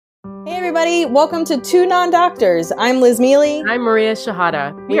everybody. Welcome to Two Non-Doctors. I'm Liz Mealy. I'm Maria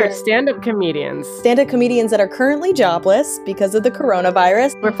Shahada. We are stand-up comedians. Stand-up comedians that are currently jobless because of the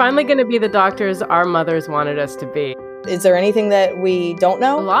coronavirus. We're finally going to be the doctors our mothers wanted us to be. Is there anything that we don't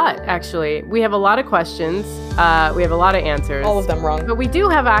know? A lot, actually. We have a lot of questions. We have a lot of answers. All of them wrong. But we do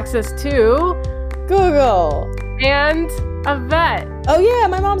have access to Google. And a vet. Oh yeah,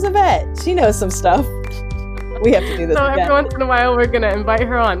 my mom's a vet. She knows some stuff. We have to do this So again. every once in a while, we're going to invite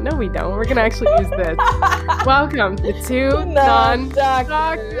her on. No, we don't. We're going to actually use this. Welcome to Two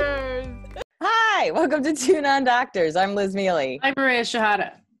Non-Doctors. Hi, welcome to Two Non-Doctors. I'm Liz Mealy. I'm Maria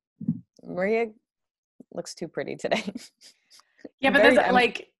Shahada. Maria looks too pretty today. Yeah, but that's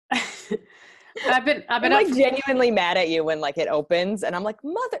like I've been I'm like genuinely mad at you when like it opens and I'm like,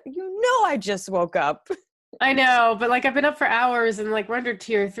 mother, you know I just woke up. I know, but like I've been up for hours and like we're under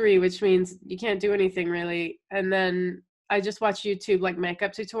tier 3, which means you can't do anything really. And then I just watch YouTube like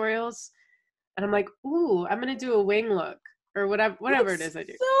makeup tutorials and I'm like, ooh, I'm gonna do a wing look or whatever it is I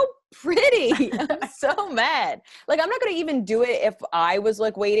do. So pretty. I'm so mad. Like I'm not gonna even do it if I was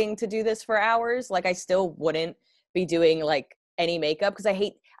like waiting to do this for hours. Like I still wouldn't be doing like any makeup because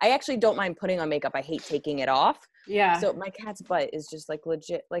I actually don't mind putting on makeup. I hate taking it off. Yeah. So my cat's butt is just like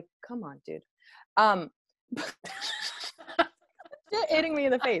legit. Like, come on, dude. Hitting me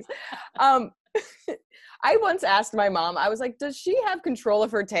in the face. I once asked my mom, I was like, does she have control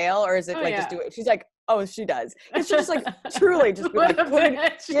of her tail or is it just do it? She's like, oh, she does. And she just like truly just be like, couldn't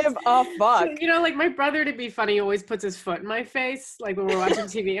give a fuck. You know, like my brother, to be funny, always puts his foot in my face, like when we're watching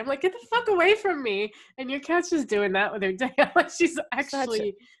TV. I'm like, get the fuck away from me. And your cat's just doing that with her tail. She's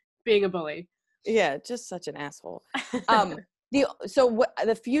actually being a bully. Yeah, just such an asshole. The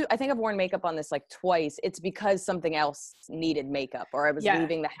few I think I've worn makeup on this like twice. It's because something else needed makeup or I was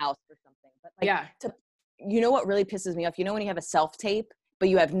leaving the house for something. But like, you know what really pisses me off? You know when you have a self-tape, but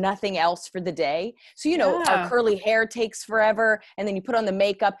you have nothing else for the day. So, you know, our curly hair takes forever and then you put on the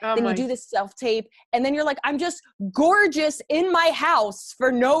makeup, then you do the self-tape and then you're like, I'm just gorgeous in my house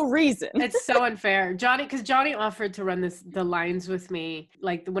for no reason. It's so unfair. Because Johnny offered to run the lines with me.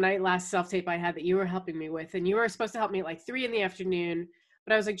 Like when I last self-tape I had that you were helping me with and you were supposed to help me at like 3 p.m.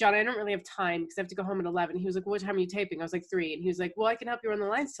 But I was like, Johnny, I don't really have time because I have to go home at 11. He was like, well, what time are you taping? I was like 3. And he was like, well, I can help you run the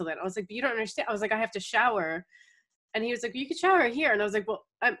lines till then. I was like, but you don't understand. I was like, I have to shower. And he was like, well, you could shower here. And I was like, well,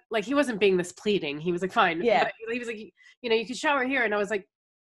 I'm like, he wasn't being this pleading. He was like, fine. Yeah. But he was like, you know, you could shower here. And I was like,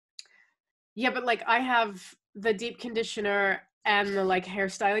 yeah, but like I have the deep conditioner and the like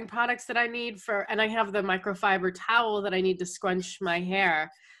hairstyling products that I need and I have the microfiber towel that I need to scrunch my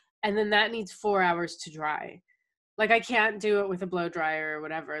hair. And then that needs 4 hours to dry. Like I can't do it with a blow dryer or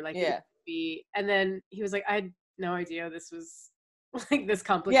whatever. Like, and then he was like, I had no idea this was like this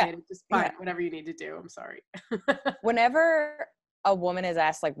complicated. Just fine, whatever you need to do. I'm sorry. Whenever a woman is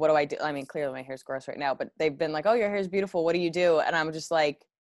asked like, what do I do? I mean, clearly my hair's gross right now, but they've been like, oh, your hair's beautiful. What do you do? And I'm just like,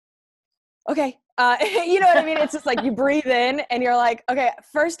 okay. You know what I mean? It's just like you breathe in and you're like, okay,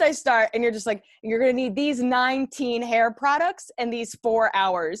 first I start and you're just like, you're going to need these 19 hair products and these 4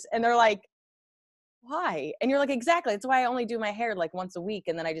 hours. And they're like, why? And you're like, exactly. That's why I only do my hair like once a week.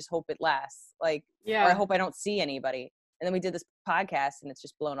 And then I just hope it lasts. Like, or I hope I don't see anybody. And then we did this podcast and it's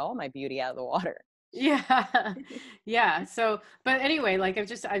just blown all my beauty out of the water. Yeah. Yeah. So, but anyway, like I've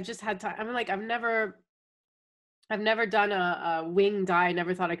just had time. I'm like, I've never done a wing dye. I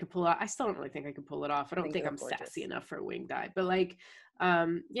never thought I could pull it off. I still don't really think I could pull it off. I don't think I'm sassy enough for a wing dye, but like,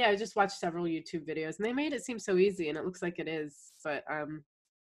 I just watched several YouTube videos and they made it seem so easy and it looks like it is, but, I've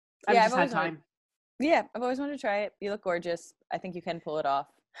just had time. I've always wanted to try it. You look gorgeous. I think you can pull it off.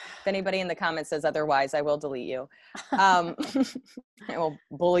 If anybody in the comments says otherwise, I will delete you. I will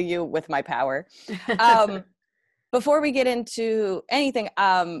bully you with my power. Before we get into anything,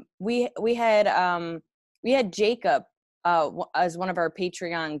 we had Jacob as one of our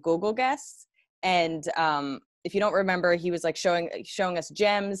Patreon Google guests, and if you don't remember, he was like showing us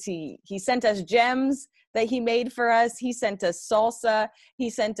gems. He sent us gems that he made for us. He sent us salsa. He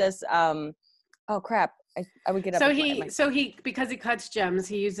sent us oh crap. I would get up. So he because he cuts gems,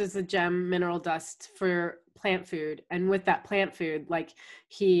 he uses the gem mineral dust for plant food, and with that plant food, like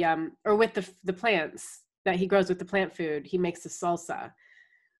he or with the plants that he grows with the plant food, he makes the salsa,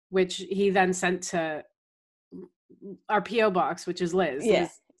 which he then sent to our PO box, which is Liz.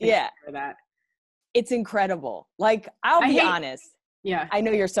 For that. It's incredible. Like I'll be honest. Yeah. I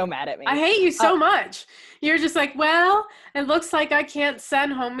know you're so mad at me. I hate you so much. You're just like, well, it looks like I can't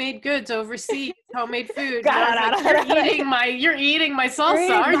send homemade goods overseas, homemade food. You're eating my salsa,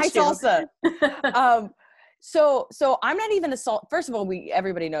 aren't you? Salsa. So I'm not even a salt. First of all,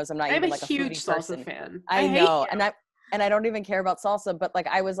 everybody knows I'm not even like a huge salsa fan. I know. And and I don't even care about salsa, but like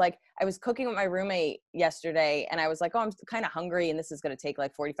I was cooking with my roommate yesterday and I was like, oh, I'm kind of hungry and this is going to take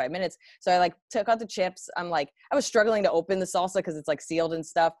like 45 minutes. So I like took out the chips. I was struggling to open the salsa because it's like sealed and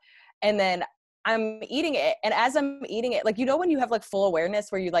stuff. And then I'm eating it. And as I'm eating it, like, you know, when you have like full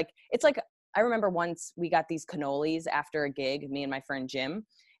awareness where you like, it's like, I remember once we got these cannolis after a gig, me and my friend Jim,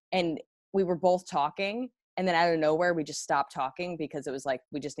 and we were both talking. And then out of nowhere, we just stopped talking because it was like,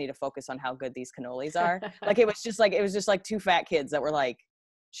 we just need to focus on how good these cannolis are. Like, it was just like two fat kids that were like,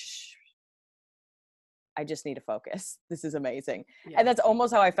 shh, I just need to focus. This is amazing. Yeah. And that's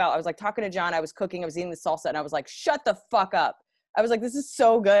almost how I felt. I was like talking to John, I was cooking, I was eating the salsa, and I was like, shut the fuck up. I was like, this is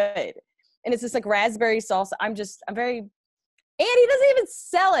so good. And it's this like raspberry salsa. I'm very, and he doesn't even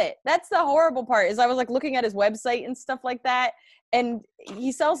sell it. That's the horrible part, is I was like looking at his website and stuff like that. And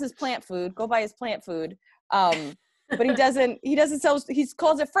he sells his plant food. Go buy his plant food. But he doesn't sell, he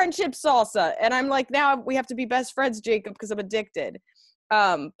calls it friendship salsa. And I'm like, now we have to be best friends, Jacob, because I'm addicted.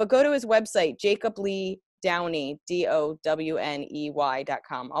 But go to his website, Jacob Lee Downey, DOWNEY.com.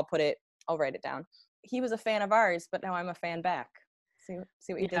 I'll write it down. He was a fan of ours, but now I'm a fan back. See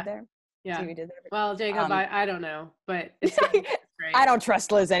what you did there? Yeah. See what you did there? Well, Jacob, I don't know, but it's great. I don't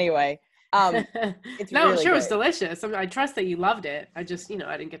trust Liz anyway. It's no, really I'm sure good. It was delicious. I trust that you loved it. I just,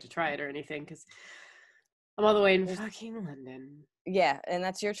 I didn't get to try it or anything because I'm all the way in fucking London. Yeah, and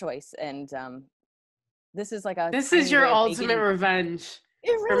that's your choice. And this is like this is your ultimate revenge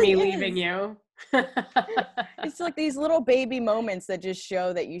for me leaving you. It's like these little baby moments that just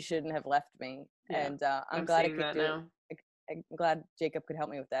show that you shouldn't have left me. Yeah, and I'm glad it could do it. I'm glad Jacob could help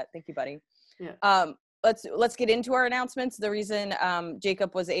me with that. Thank you, buddy. Yeah. Let's get into our announcements. The reason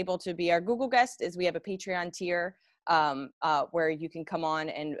Jacob was able to be our Google guest is we have a Patreon tier where you can come on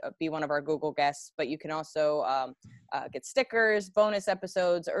and be one of our Google guests, but you can also get stickers, bonus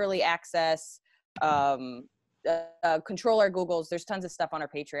episodes, early access, control our Googles. There's tons of stuff on our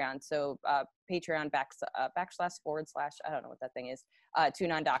Patreon. So Patreon / / I don't know what that thing is, 2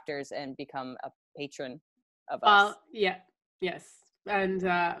 Non-Doctors, and become a patron of us. Yes. And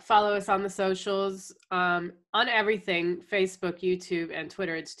follow us on the socials, on everything, Facebook, YouTube, and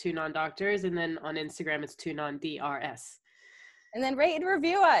Twitter. It's 2 Non-Doctors. And then on Instagram, it's 2 Non-DRS. And then rate and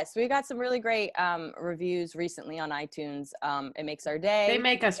review us. We got some really great reviews recently on iTunes. It makes our day. They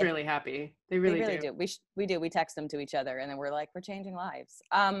make us really happy. They really do. We do. We text them to each other, and then we're like, we're changing lives.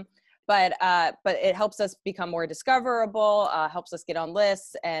 But it helps us become more discoverable, helps us get on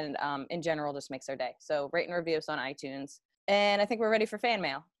lists, and in general, just makes our day. So rate and review us on iTunes. And I think we're ready for fan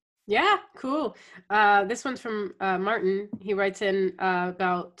mail. Yeah, cool. This one's from Martin. He writes in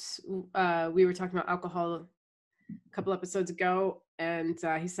about, we were talking about alcohol a couple episodes ago, and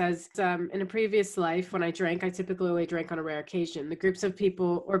he says, in a previous life, when I drank, I typically only drank on a rare occasion. The groups of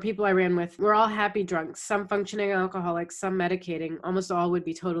people I ran with were all happy drunks, some functioning alcoholics, some medicating. Almost all would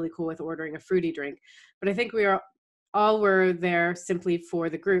be totally cool with ordering a fruity drink. But I think we all were there simply for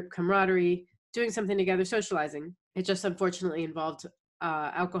the group camaraderie, doing something together, socializing. It just unfortunately involved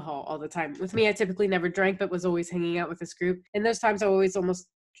alcohol all the time. With me, I typically never drank, but was always hanging out with this group. In those times, I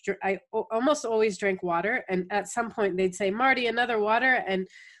almost always drank water. And at some point they'd say, Marty, another water. And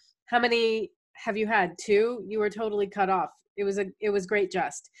how many have you had? 2? You were totally cut off. It was great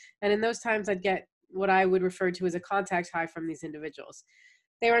just. And in those times I'd get what I would refer to as a contact high from these individuals.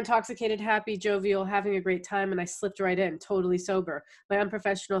 They were intoxicated, happy, jovial, having a great time, and I slipped right in, totally sober. My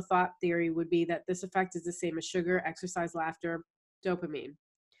unprofessional thought theory would be that this effect is the same as sugar, exercise, laughter, dopamine.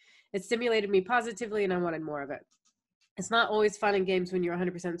 It stimulated me positively, and I wanted more of it. It's not always fun and games when you're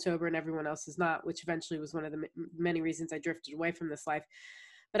 100% sober and everyone else is not, which eventually was one of the many reasons I drifted away from this life.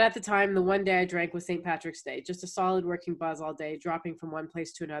 But at the time, the one day I drank was St. Patrick's Day, just a solid working buzz all day, dropping from one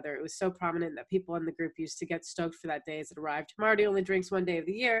place to another. It was so prominent that people in the group used to get stoked for that day as it arrived. Marty only drinks one day of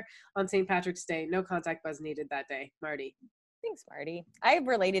the year on St. Patrick's Day. No contact buzz needed that day. Marty. Thanks, Marty. I've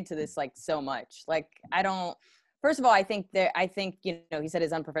related to this like so much. Like first of all, I think he said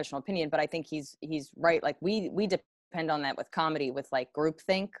his unprofessional opinion, but I think he's right. Like we depend on that with comedy, with like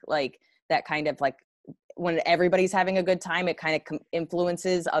groupthink, like that kind of like, when everybody's having a good time, it kind of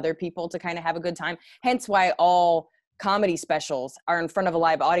influences other people to kind of have a good time. Hence why all comedy specials are in front of a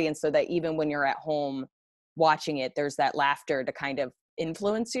live audience, so that even when you're at home watching it, there's that laughter to kind of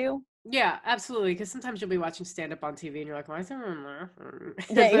influence you. Yeah, absolutely. Because sometimes you'll be watching stand-up on TV and you're like, why is everyone laughing?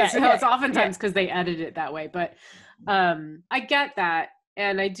 It's oftentimes because they edit it that way. But I get that.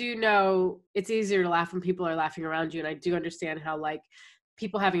 And I do know it's easier to laugh when people are laughing around you. And I do understand how like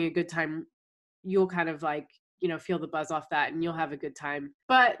people having a good time, you'll kind of like, feel the buzz off that and you'll have a good time.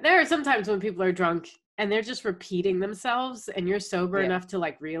 But there are some times when people are drunk and they're just repeating themselves and you're sober enough to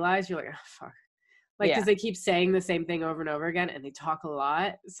like realize, you're like, oh, fuck. Like, Yeah. because they keep saying the same thing over and over again, and they talk a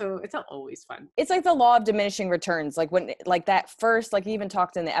lot. So it's not always fun. It's like the law of diminishing returns. Like when, like that first, like you even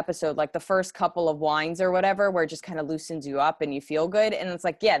talked in the episode, like the first couple of wines or whatever, where it just kind of loosens you up and you feel good. And it's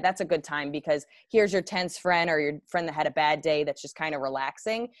like, yeah, that's a good time because here's your tense friend or your friend that had a bad day that's just kind of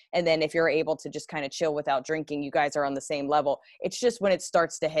relaxing. And then if you're able to just kind of chill without drinking, you guys are on the same level. It's just when it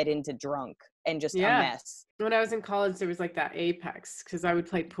starts to head into drunk and just a mess. When I was in college, there was like that apex because I would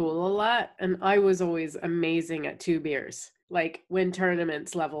play pool a lot, and I was always amazing at 2 beers, like win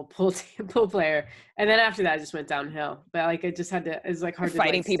tournaments level pool player. And then after that, I just went downhill. But like I just had to, it was like hard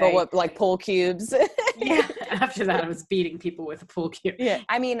Fighting to people stay. with like pool cubes. Yeah. After that, I was beating people with a pool cue. Yeah.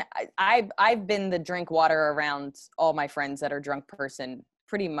 I mean, I've been the drink water around all my friends that are drunk person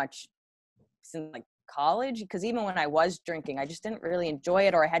pretty much since like college, because even when I was drinking, I just didn't really enjoy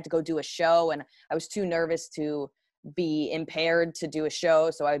it, or I had to go do a show and I was too nervous to be impaired to do a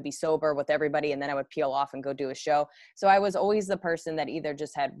show. So I would be sober with everybody and then I would peel off and go do a show. So I was always the person that either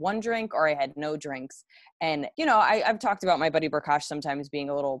just had one drink or I had no drinks. And, you know, I've talked about my buddy Prakash sometimes being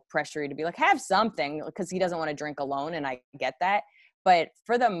a little pressury to be like, have something, because he doesn't want to drink alone. And I get that. But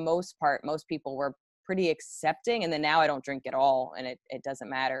for the most part, most people were pretty accepting. And then now I don't drink at all and it doesn't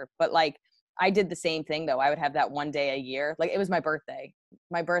matter. But like, I did the same thing though. I would have that one day a year. Like it was my birthday.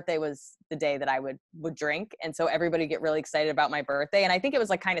 My birthday was the day that I would drink. And so everybody get really excited about my birthday. And I think it was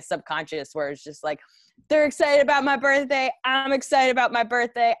like kind of subconscious where it's just like, they're excited about my birthday. I'm excited about my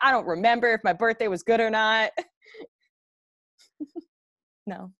birthday. I don't remember if my birthday was good or not.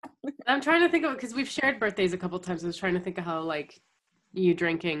 No. I'm trying to think of, because we've shared birthdays a couple times. I was trying to think of how like you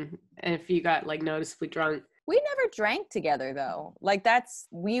drinking and if you got like noticeably drunk. We never drank together though. Like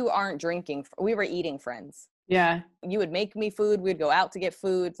we aren't drinking. We were eating friends. Yeah. You would make me food. We'd go out to get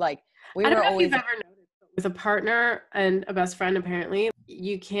food. Like we I don't were know always. if you've ever noticed, but with a partner and a best friend, apparently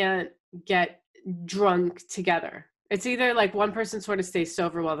you can't get drunk together. It's either like one person sort of stays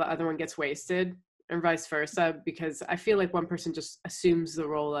sober while the other one gets wasted and vice versa, because I feel like one person just assumes the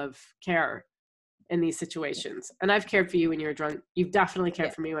role of care in these situations. And I've cared for you when you were drunk. You've definitely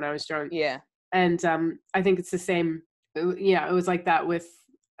cared for me when I was drunk. Yeah. And I think it's the same. Yeah, it was like that with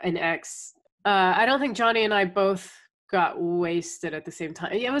an ex. I don't think Johnny and I both got wasted at the same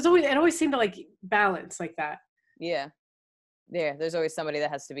time. It always seemed to like balance like that. Yeah. Yeah. There's always somebody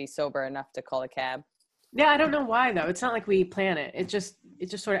that has to be sober enough to call a cab. Yeah, I don't know why though. It's not like we plan it. It just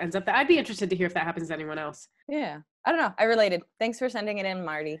sort of ends up that. I'd be interested to hear if that happens to anyone else. Yeah. I don't know. I related. Thanks for sending it in,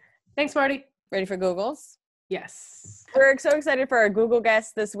 Marty. Thanks, Marty. Ready for Googles? Yes. We're so excited for our Google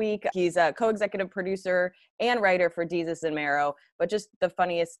guest this week. He's a co-executive producer and writer for Jesus and Marrow, but just the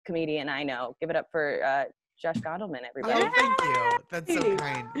funniest comedian I know. Give it up for Josh Gondelman, everybody. Oh, thank you. That's so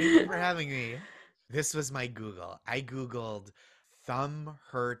kind. Thank you for having me. This was my Google. I Googled thumb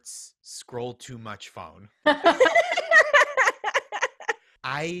hurts, scroll too much phone.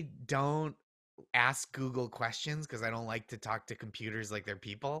 I don't ask Google questions because I don't like to talk to computers like they're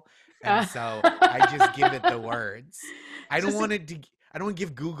people. And so I just give it the words. I don't want to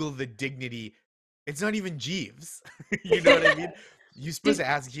give Google the dignity. It's not even Jeeves. You know what I mean? You're supposed to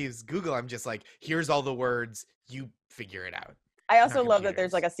ask Jeeves. Google, I'm just like, here's all the words. You figure it out. I also love that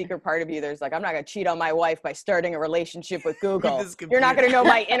there's like a secret part of you. There's like, I'm not going to cheat on my wife by starting a relationship with Google. You're not going to know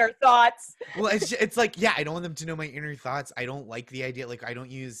my inner thoughts. Well, it's like, yeah, I don't want them to know my inner thoughts. I don't like the idea. Like, I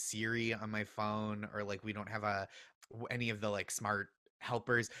don't use Siri on my phone, or like we don't have any of the like smart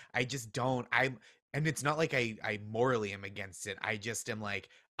helpers. I just don't. And it's not like I morally am against it. I just am like,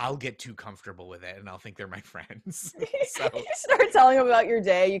 I'll get too comfortable with it and I'll think they're my friends. So you start telling them about your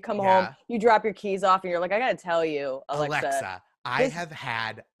day. You come home, you drop your keys off, and you're like, I got to tell you, Alexa, I have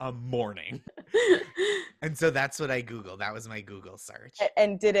had a morning. And so that's what I Googled. That was my Google search.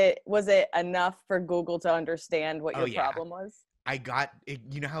 And was it enough for Google to understand what your problem was? I got it.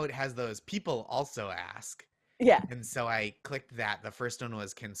 You know how it has those people also ask? Yeah. And so I clicked that. The first one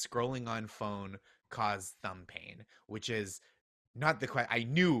was, can scrolling on phone cause thumb pain? Which is not the question. I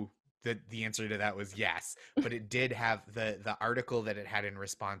knew that the answer to that was yes, but it did have the article that it had in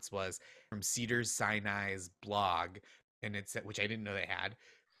response was from Cedars-Sinai's blog. And it's, which I didn't know they had.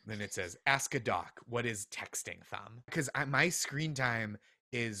 Then it says, ask a doc, what is texting thumb? Because my screen time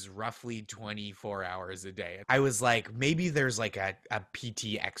is roughly 24 hours a day. I was like, maybe there's like a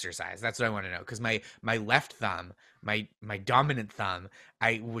PT exercise. That's what I want to know. Because my left thumb, my dominant thumb,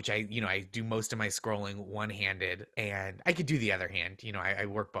 I do most of my scrolling one-handed, and I could do the other hand. You know, I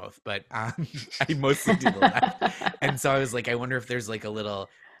work both, but I mostly do the left. And so I was like, I wonder if there's like a little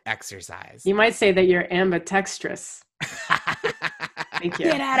exercise. You might say that you're ambidextrous. Thank you.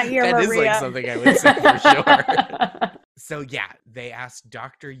 Get out of here, That Maria. is like something I would say for sure. So yeah, they asked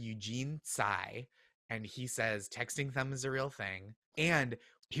Dr. Eugene Tsai And he says texting thumb is a real thing. And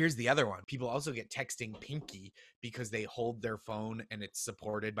here's the other one. People also get texting pinky because they hold their phone and it's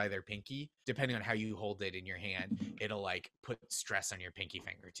supported by their pinky. Depending on how you hold it in your hand, it'll like put stress on your pinky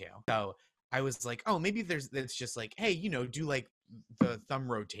finger too. So I was like, oh, maybe it's just like, hey, do like the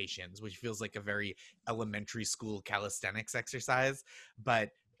thumb rotations, which feels like a very elementary school calisthenics exercise.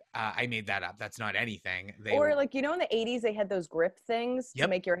 But I made that up. That's not anything. Or like, in the 80s, they had those grip things to Yep,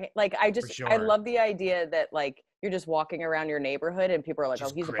 make your hand. Like, I sure. love the idea that like you're just walking around your neighborhood and people are like,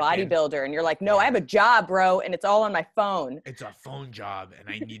 Just oh, he's gripping. a bodybuilder. And you're like, no, I have a job, bro. And it's all on my phone. It's a phone job and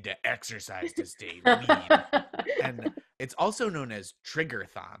I need to exercise to stay lean. And it's also known as trigger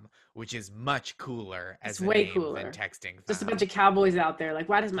thumb, which is much cooler as a way name cooler than texting thumb. Just a bunch of cowboys out there like,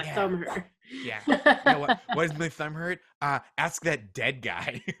 why does my thumb hurt? Yeah. Why does my thumb hurt? Ask that dead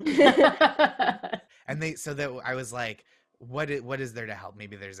guy. And I was like, what is there to help?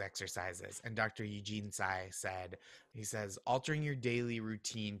 Maybe there's exercises. And Dr. Eugene Tsai he says, altering your daily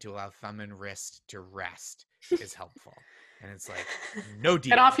routine to allow thumb and wrist to rest is helpful. And it's like, no deal.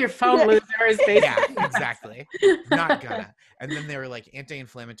 Get off your phone, losers. Yeah, exactly. Not gonna. And then they were like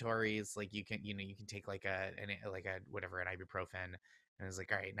anti-inflammatories, like you can take like an ibuprofen. And I was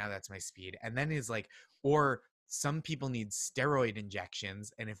like, all right, now that's my speed. And then he's like, or some people need steroid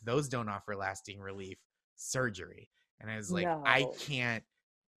injections, and if those don't offer lasting relief, surgery. And I was like, No.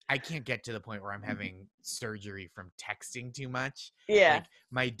 I can't get to the point where I'm having surgery from texting too much. Yeah. Like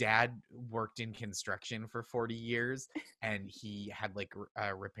my dad worked in construction for 40 years and he had like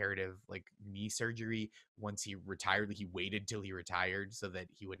reparative like knee surgery. Once he retired, he waited till he retired so that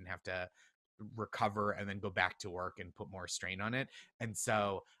he wouldn't have to recover and then go back to work and put more strain on it. And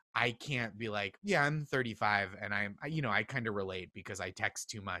so I can't be like, yeah, I'm 35 and I kind of relate because I text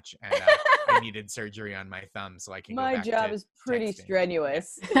too much and I needed surgery on my thumb so I can go back to my job is pretty texting.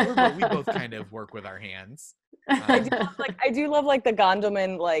 strenuous. We both kind of work with our hands. I do love like the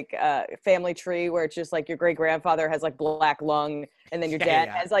Gondelman like family tree where it's just like your great grandfather has like black lung and then your dad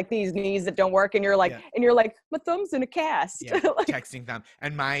has like these knees that don't work and you're like my thumb's in a cast. Yeah, like, texting thumb.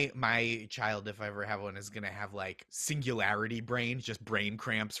 And my child, if I ever have one, is gonna have like singularity brains, just brain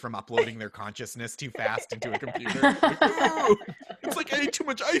cramps from uploading their consciousness too fast into a computer. Like, it's like I ate too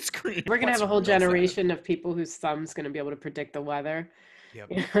much ice cream. We're gonna have a whole generation of people whose thumb's gonna be able to predict the weather. Yep.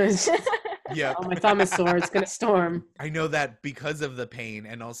 Yeah. Oh, my thumb is sore. It's going to storm. I know that because of the pain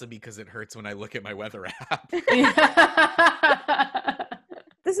and also because it hurts when I look at my weather app.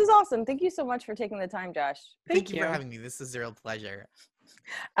 This is awesome. Thank you so much for taking the time, Josh. Thank you for having me. This is a real pleasure.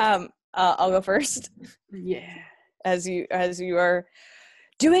 I'll go first. Yeah. As you are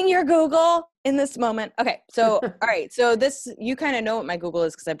doing your Google in this moment. Okay. So, all right. So you kind of know what my Google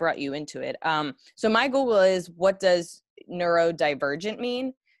is because I brought you into it. So my Google is, what does neurodivergent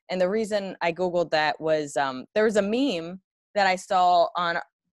mean? And the reason I Googled that was there was a meme that I saw on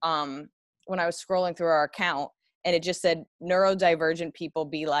when I was scrolling through our account, and it just said, neurodivergent people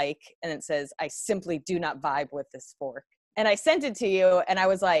be like, and it says, I simply do not vibe with this fork. And I sent it to you, and I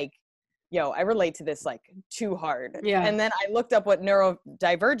was like, yo, I relate to this like too hard. Yeah. And then I looked up what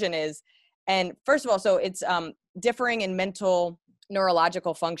neurodivergent is. And first of all, so it's differing in mental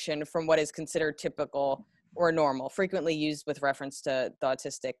neurological function from what is considered typical or normal, frequently used with reference to the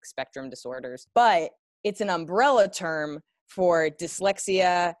autistic spectrum disorders. But it's an umbrella term for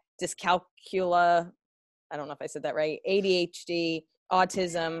dyslexia, dyscalculia, I don't know if I said that right, ADHD,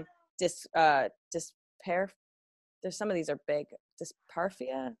 autism, there's some of these are big,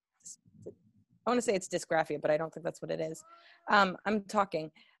 dysparphia. I want to say it's dysgraphia, but I don't think that's what it is. I'm talking.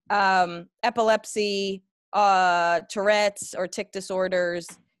 Epilepsy, Tourette's or tic disorders,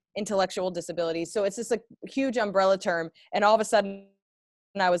 intellectual disabilities. So it's just a huge umbrella term. And all of a sudden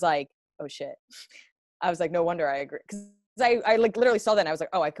I was like, oh shit. I was like, no wonder I agree. Cause I like literally saw that and I was like,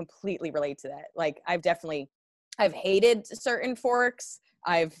 oh, I completely relate to that. Like I've hated certain forks.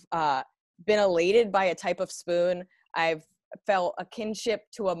 I've been elated by a type of spoon. I've felt a kinship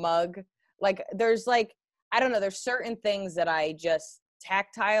to a mug. Like there's like, I don't know, there's certain things that I just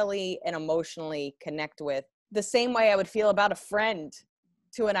tactilely and emotionally connect with the same way I would feel about a friend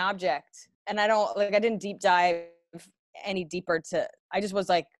to an object. And I didn't deep dive any deeper I just was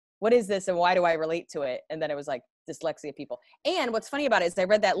like, what is this and why do I relate to it? And then it was like dyslexia people. And what's funny about it is I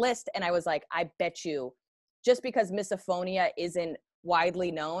read that list and I was like, I bet you, just because misophonia isn't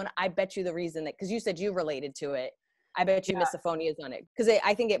widely known, I bet you the reason that, because you said you related to it, I bet you misophonia is on it. Because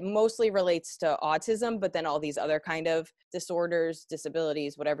I think it mostly relates to autism, but then all these other kind of disorders,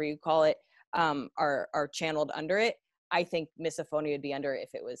 disabilities, whatever you call it, are channeled under it. I think misophonia would be under it if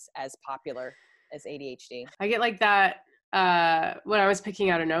it was as popular as ADHD. I get like that when I was picking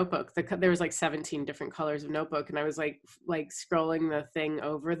out a notebook, there was like 17 different colors of notebook, and I was like scrolling the thing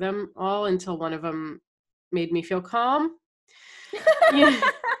over them all until one of them made me feel calm. Yeah.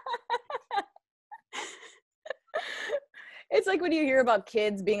 It's like when you hear about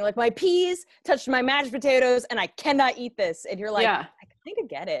kids being like, my peas touched my mashed potatoes and I cannot eat this. And you're like, Yeah. I kind of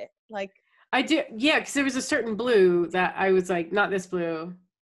get it. Like, I do. Yeah. Because there was a certain blue that I was like, not this blue,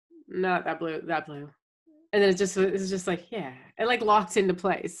 not that blue, that blue. And then it's just like, yeah, it like locks into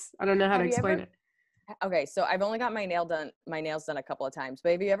place. I don't know how to explain it. Okay, so I've only got my nails done a couple of times,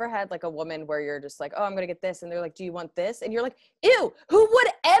 but have you ever had like a woman where you're just like, oh, I'm gonna get this, and they're like, do you want this? And you're like, ew, who would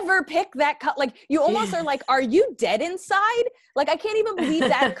ever pick that color? Like, you almost are like, are you dead inside? Like, I can't even believe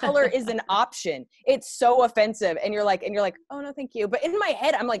that color is an option. It's so offensive. And you're like, oh no, thank you. But in my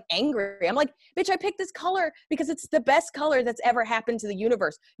head, I'm like angry. I'm like, bitch, I picked this color because it's the best color that's ever happened to the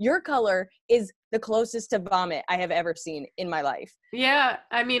universe. Your color is the closest to vomit I have ever seen in my life. Yeah,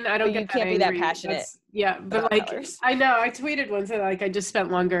 I mean, I don't But get you can't be that passionate. But like, colors. I know, I tweeted once that like I just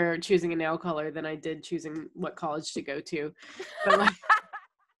spent longer choosing a nail color than I did choosing what college to go to. But like,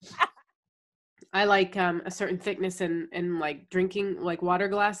 I like a certain thickness in like drinking like water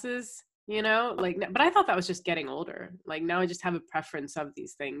glasses, you know, like. But I thought that was just getting older. Like now, I just have a preference of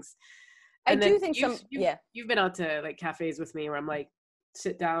these things. And I do think you've been out to like cafes with me where I'm like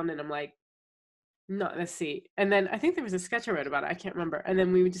sit down and I'm like, not in a seat. And then I think there was a sketch I read about it. I can't remember. And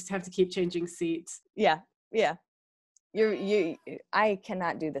then we would just have to keep changing seats. Yeah. I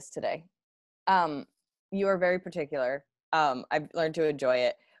cannot do this today. You are very particular. I've learned to enjoy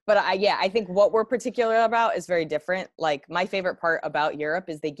it. But I think what we're particular about is very different. Like my favorite part about Europe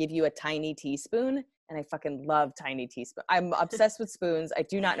is they give you a tiny teaspoon, and I fucking love tiny teaspoon. I'm obsessed with spoons. I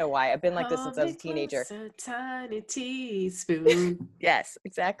do not know why. I've been like this since I was a teenager. A tiny teaspoon. Yes,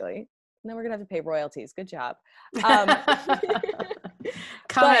 exactly. Then we're gonna have to pay royalties. Good job. Come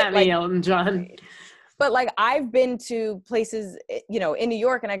at me, Elton John. But like I've been to places, you know, in New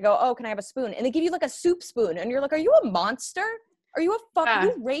York, and I go, oh, can I have a spoon? And they give you like a soup spoon, and you're like, are you a monster? Are you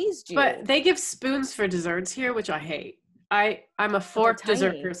who raised you? But they give spoons for desserts here, which I hate. I'm a fork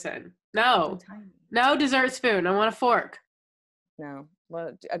dessert person. No dessert spoon. I want a fork. No.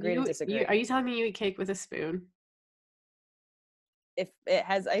 Well, agree to disagree. Are you telling me you eat cake with a spoon? If it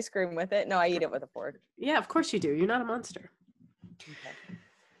has ice cream with it, no, I eat it with a fork. Yeah, of course you do. You're not a monster. Okay.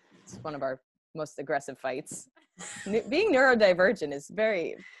 It's one of our most aggressive fights. Being neurodivergent is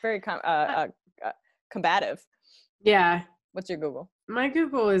very, very combative. Yeah. What's your Google? My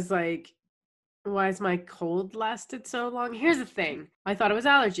Google is like, why has my cold lasted so long? Here's the thing. I thought it was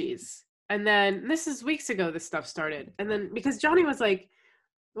allergies. And then this is weeks ago this stuff started. And then because Johnny was like,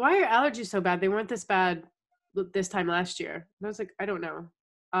 why are your allergies so bad? They weren't this bad this time last year. And I was like, I don't know.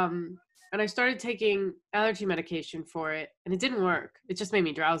 And I started taking allergy medication for it, and it didn't work. It just made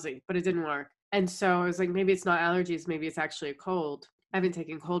me drowsy, but it didn't work. And so I was like, maybe it's not allergies, maybe it's actually a cold. I haven't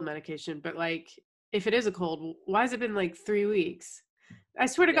taken cold medication, but like, if it is a cold, why has it been like 3 weeks? I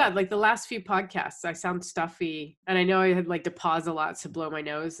swear to God, like the last few podcasts, I sound stuffy, and I know I had like to pause a lot to blow my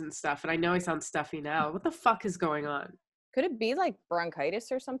nose and stuff, and I know I sound stuffy now. What the fuck is going on? Could it be like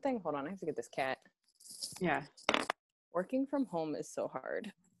bronchitis or something? Hold on, I have to get this cat. Yeah. Working from home is so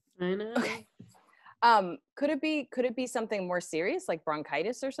hard. I know. Okay. Could it be something more serious, like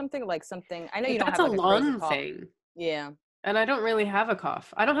bronchitis or something? Like something I know you don't have like a lung thing. Yeah. And I don't really have a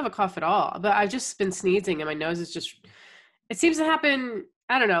cough. I don't have a cough at all, but I've just been sneezing and my nose is just, it seems to happen,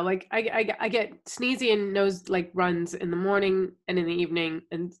 I don't know, like I get sneezy and nose like runs in the morning and in the evening,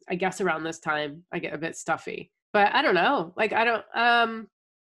 and I guess around this time I get a bit stuffy. But I don't know. Like I don't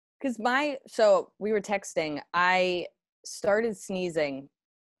because so we were texting, I started sneezing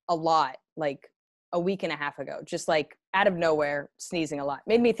a lot like a week and a half ago, just like out of nowhere, sneezing a lot.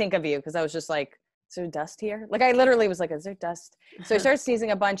 Made me think of you because I was just like, is there dust here? Like I literally was like, is there dust? So I started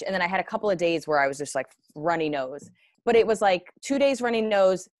sneezing a bunch, and then I had a couple of days where I was just like runny nose. But it was like 2 days runny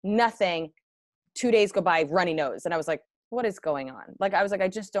nose, nothing. 2 days go by, runny nose. And I was like, what is going on? Like, I was like, I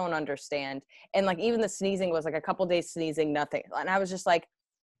just don't understand. And like, even the sneezing was like a couple days sneezing, nothing. And I was just like,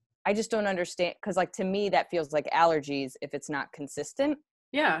 I just don't understand. Cause like, to me, that feels like allergies if it's not consistent.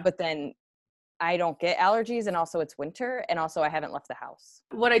 Yeah. But then I don't get allergies, and also it's winter, and also I haven't left the house.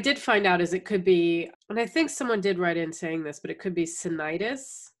 What I did find out is it could be, and I think someone did write in saying this, but it could be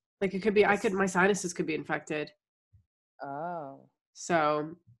sinusitis. Like it could be, my sinuses could be infected. Oh.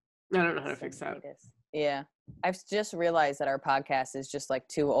 So I don't know how to fix that. Yeah. I've just realized that our podcast is just like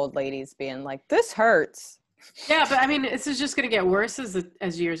two old ladies being like, this hurts. Yeah, but I mean, this is just going to get worse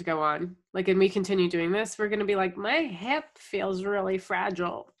as years go on. Like, and we continue doing this, we're going to be like, my hip feels really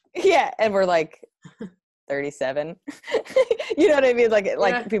fragile. Yeah. And we're like, 37. You know what I mean?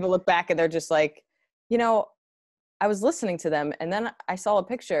 Like people look back and they're just like, you know, I was listening to them and then I saw a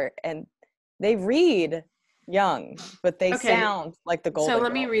picture and they read young, but they sound like the Golden So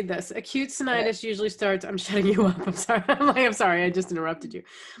let me Girls. read this. Acute tinnitus usually starts. I'm shutting you up. I'm sorry. I'm sorry. I just interrupted you.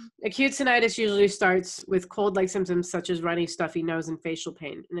 Acute tinnitus usually starts with cold-like symptoms such as runny, stuffy nose, and facial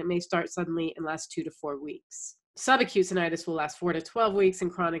pain, and it may start suddenly and last 2 to 4 weeks. Subacute tinnitus will last 4 to 12 weeks, and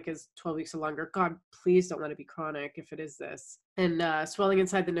chronic is 12 weeks or longer. God, please don't let it be chronic if it is this. And swelling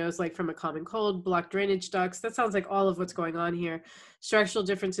inside the nose, like from a common cold, blocked drainage ducts. That sounds like all of what's going on here. Structural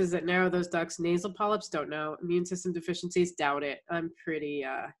differences that narrow those ducts. Nasal polyps, don't know. Immune system deficiencies, doubt it. I'm pretty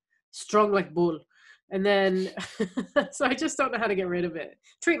strong like bull. And then, so I just don't know how to get rid of it.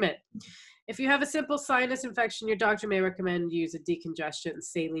 Treatment. If you have a simple sinus infection, your doctor may recommend you use a decongestant,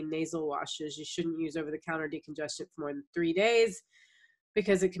 saline nasal washes. You shouldn't use over-the-counter decongestant for more than 3 days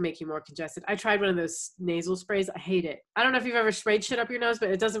because it can make you more congested. I tried one of those nasal sprays. I hate it. I don't know if you've ever sprayed shit up your nose, but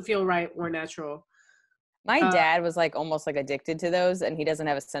it doesn't feel right or natural. My dad was like almost like addicted to those, and he doesn't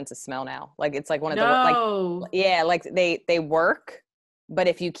have a sense of smell now. Like it's like one of like they work, but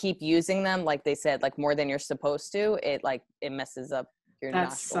if you keep using them, like they said, like more than you're supposed to, it messes up your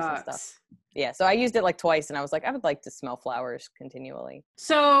nostrils and stuff. Yeah, so I used it like twice, and I was like, I would like to smell flowers continually.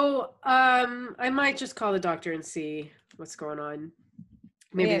 So I might just call the doctor and see what's going on.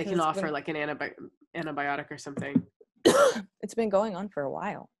 Maybe they can offer like an antibiotic or something. It's been going on for a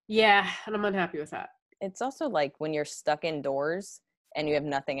while. Yeah, and I'm unhappy with that. It's also like when you're stuck indoors and you have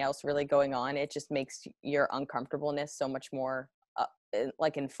nothing else really going on, it just makes your uncomfortableness so much more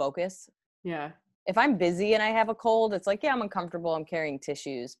like in focus. Yeah. If I'm busy and I have a cold, it's like, yeah, I'm uncomfortable. I'm carrying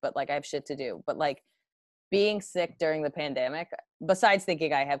tissues, but like I have shit to do. But like being sick during the pandemic, besides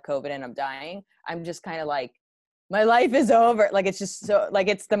thinking I have COVID and I'm dying, I'm just kind of like, my life is over. Like, it's just so like,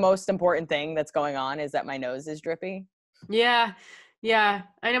 it's the most important thing that's going on is that my nose is drippy. Yeah. Yeah.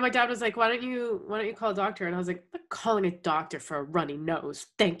 I know my dad was like, why don't you call a doctor? And I was like, I'm not calling a doctor for a runny nose.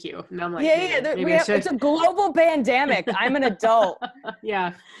 Thank you. And I'm like, it's a global pandemic. I'm an adult.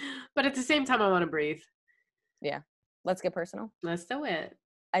 Yeah. But at the same time, I want to breathe. Yeah. Let's get personal. Let's do it.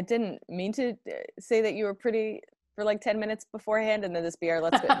 I didn't mean to say that you were pretty for like 10 minutes beforehand and then this be our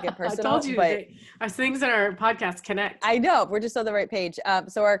let's get personal. I told you, but our things in our podcast connect. I know, we're just on the right page.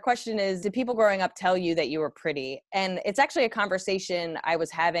 So our question is, did people growing up tell you that you were pretty? And it's actually a conversation I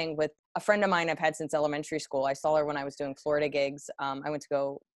was having with a friend of mine I've had since elementary school. I saw her when I was doing Florida gigs. I went to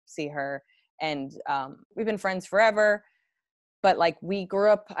go see her and we've been friends forever. But like we grew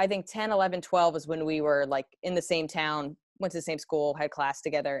up, I think 10, 11, 12 was when we were like in the same town, went to the same school, had class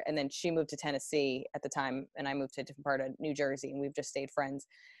together. And then she moved to Tennessee at the time. And I moved to a different part of New Jersey and we've just stayed friends.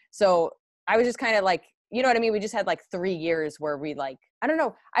 So I was just kind of like, you know what I mean? We just had like 3 years where we like, I don't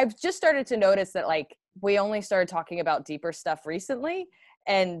know. I've just started to notice that like we only started talking about deeper stuff recently.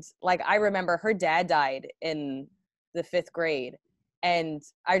 And like, I remember her dad died in the 5th grade. And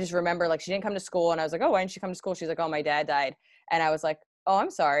I just remember like, she didn't come to school. And I was like, oh, why didn't she come to school? She's like, oh, my dad died. And I was like, oh,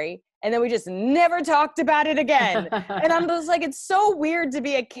 I'm sorry. And then we just never talked about it again. And I'm just like, it's so weird to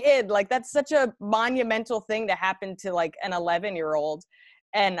be a kid. Like, that's such a monumental thing to happen to like an 11-year-old.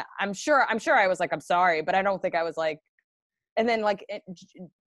 And I'm sure I was like, I'm sorry, but I don't think I was like, and then like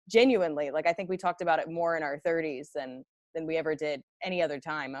genuinely, like, I think we talked about it more in our 30s than we ever did any other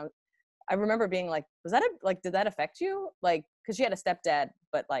time. I remember being like, did that affect you? Like, cause she had a stepdad,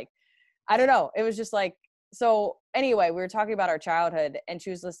 but like, I don't know. It was just like, so anyway, we were talking about our childhood and she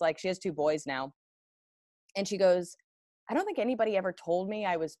was just like, she has 2 boys now. And she goes, I don't think anybody ever told me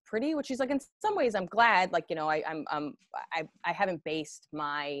I was pretty, which she's like, in some ways I'm glad, like, you know, I haven't based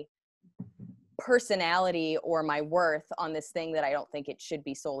my personality or my worth on this thing that I don't think it should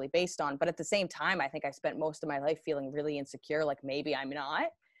be solely based on. But at the same time, I think I spent most of my life feeling really insecure. Like maybe I'm not.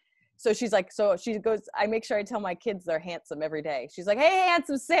 So she's like, so she goes, I make sure I tell my kids they're handsome every day. She's like, hey,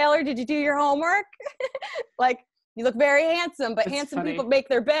 handsome sailor, did you do your homework? Like, you look very handsome, but that's handsome funny. People make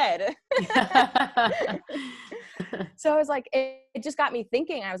their bed. So I was like, it just got me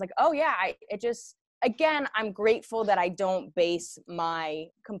thinking. I was like, oh yeah, again, I'm grateful that I don't base my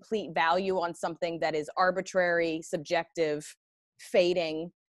complete value on something that is arbitrary, subjective,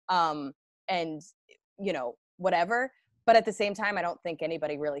 fading, and, you know, whatever. But at the same time, I don't think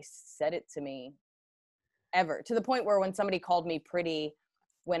anybody really said it to me ever, to the point where when somebody called me pretty,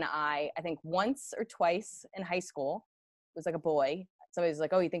 when I think once or twice in high school, it was like a boy, somebody's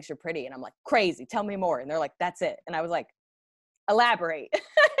like, oh, he thinks you're pretty. And I'm like, crazy, tell me more. And they're like, that's it. And I was like, elaborate.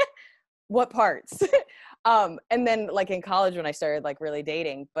 What parts? And then like in college when I started like really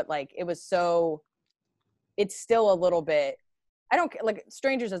dating, but like it's still a little bit, I don't like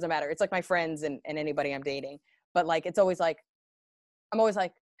strangers doesn't matter. It's like my friends and anybody I'm dating. But like, it's always like, I'm always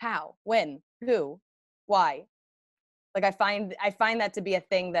like, how, when, who, why? Like I find that to be a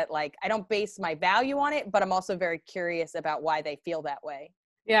thing that like, I don't base my value on it, but I'm also very curious about why they feel that way.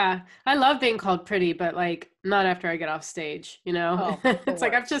 Yeah. I love being called pretty, but like not after I get off stage, you know? Oh, It's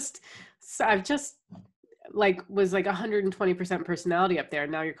like I've just like was like 120% personality up there.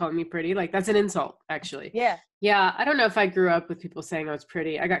 And now you're calling me pretty. Like that's an insult, actually. Yeah. Yeah. I don't know if I grew up with people saying I was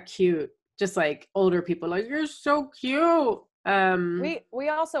pretty. I got cute. Just like older people, like, you're so cute. We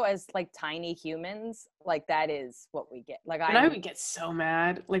also, as like tiny humans, like that is what we get. Like I would get so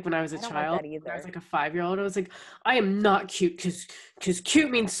mad, like when I was a I don't child, like that either. when I was like a 5-year-old, I was like, I am not cute because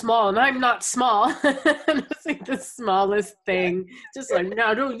cute means small and I'm not small. And it was like the smallest thing. Just like,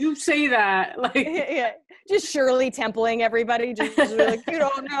 no, don't you say that. Like, yeah, just Shirley Templing everybody. Just like, you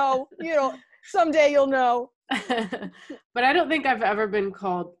don't know, someday you'll know. But I don't think I've ever been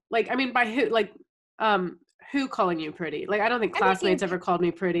called, like, I mean, by who, like, who calling you pretty? Like, I don't think classmates ever called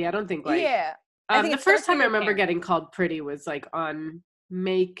me pretty. I don't think like, yeah. I think the first time I remember getting called pretty was like on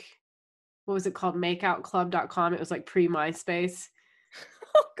what was it called? Makeoutclub.com. It was like pre-MySpace.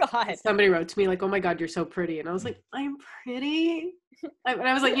 Oh God. Somebody wrote to me like, oh my God, you're so pretty. And I was like, I'm pretty? And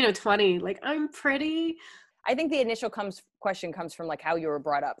I was like, 20, like, I'm pretty. I think the initial question comes from like how you were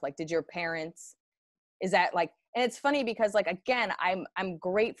brought up. Like, did your parents, is that like, and it's funny because like, again, I'm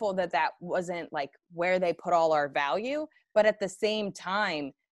grateful that wasn't like where they put all our value, but at the same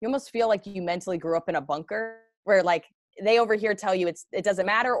time, you almost feel like you mentally grew up in a bunker where like they over here tell you it doesn't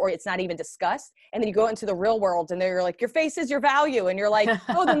matter or it's not even discussed. And then you go into the real world and they're like, your face is your value. And you're like,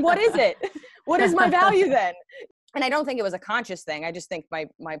 oh, then what is it? What is my value then? And I don't think it was a conscious thing. I just think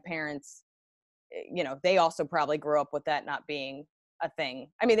my parents, they also probably grew up with that not being a thing.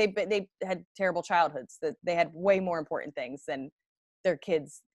 I mean, they had terrible childhoods, that they had way more important things than their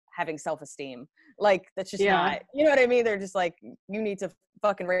kids having self-esteem. Like that's just not, you know what I mean? They're just like, you need to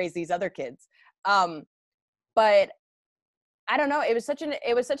fucking raise these other kids. But I don't know. It was such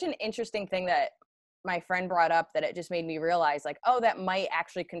an interesting thing that my friend brought up that it just made me realize like, oh, that might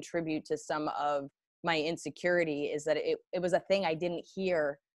actually contribute to some of my insecurity, is that it was a thing I didn't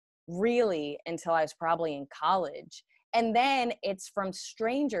hear really until I was probably in college. And then it's from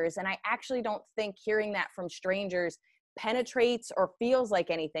strangers. And I actually don't think hearing that from strangers penetrates or feels like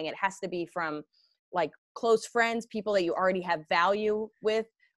anything. It has to be from like close friends, people that you already have value with,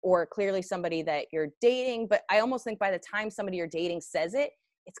 or clearly somebody that you're dating. But I almost think by the time somebody you're dating says it,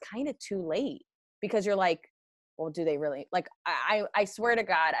 it's kind of too late, because you're like, well, do they really? Like, I swear to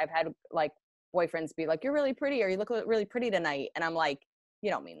God, I've had like boyfriends be like, you're really pretty, or you look really pretty tonight. And I'm like, you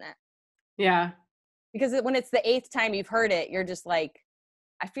don't mean that. Yeah. Because when it's the 8th time you've heard it, you're just like,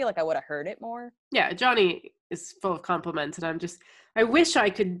 I feel like I would have heard it more. Yeah. Johnny is full of compliments. And I wish I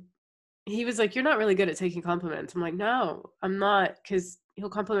could. He was like, you're not really good at taking compliments. I'm like, no, I'm not. Because he'll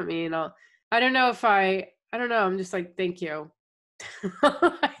compliment me and I don't know. I'm just like, thank you.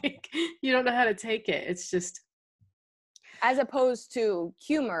 Like, you don't know how to take it. It's just. As opposed to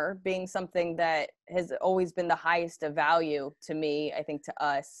humor being something that has always been the highest of value to me, I think to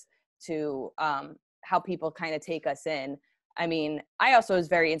us, to how people kind of take us in. I mean, I also was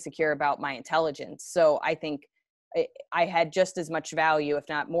very insecure about my intelligence. So I think I had just as much value, if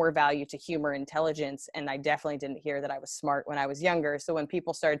not more value, to humor and intelligence. And I definitely didn't hear that I was smart when I was younger. So when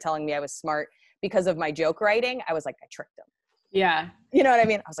people started telling me I was smart because of my joke writing, I was like, I tricked them. Yeah. You know what I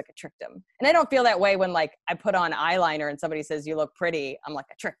mean? I was like, I tricked them. And I don't feel that way when like I put on eyeliner and somebody says, you look pretty. I'm like,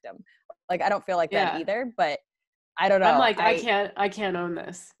 I tricked them. Like, I don't feel like that either, but I don't know. I'm like, I can't own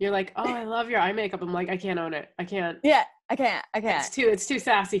this. You're like, oh, I love your eye makeup. I'm like, I can't own it. I can't. Yeah, I can't. It's too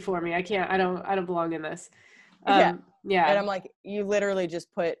sassy for me. I can't, I don't belong in this. Yeah. Yeah. And I'm like, you literally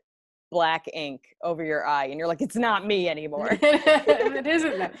just put black ink over your eye and you're like, it's not me anymore. It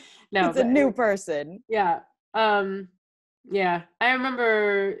isn't that. No, it's a new person. Yeah. Yeah. I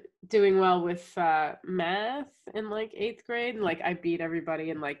remember doing well with math in like 8th grade, and like I beat everybody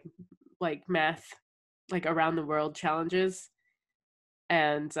in like math, like around the world challenges.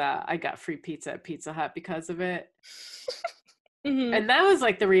 And I got free pizza at Pizza Hut because of it. Mm-hmm. And that was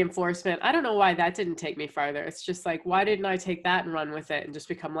like the reinforcement. I don't know why that didn't take me farther. It's just like, why didn't I take that and run with it and just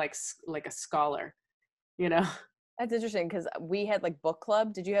become like a scholar, you know? That's interesting, because we had like book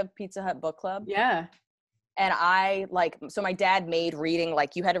club. Did you have Pizza Hut book club? Yeah. And so my dad made reading,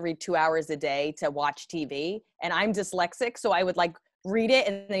 like you had to read 2 hours a day to watch TV, and I'm dyslexic. So I would like read it,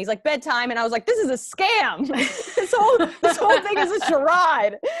 and then he's like, bedtime. And I was like, this is a scam. this whole thing is a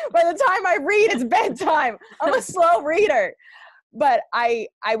charade. By the time I read, it's bedtime. I'm a slow reader. But I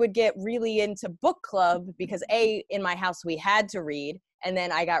would get really into book club because in my house we had to read, and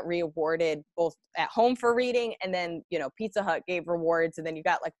then I got rewarded both at home for reading, and then, you know, Pizza Hut gave rewards, and then you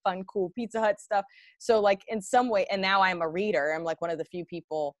got like fun, cool Pizza Hut stuff. So like in some way, and now I'm a reader. I'm like one of the few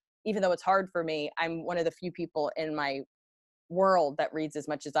people, even though it's hard for me, I'm one of the few people in my world that reads as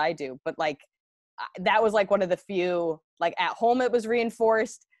much as I do. But like that was like one of the few, like at home it was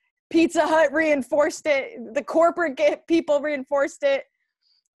reinforced. Pizza Hut reinforced it. The corporate people reinforced it.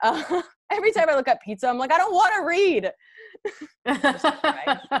 Every time I look at pizza, I'm like, I don't want to read.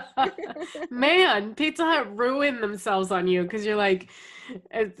 Man, Pizza Hut ruined themselves on you because you're like,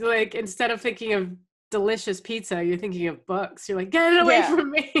 it's like instead of thinking of delicious pizza, you're thinking of books. You're like, get it away from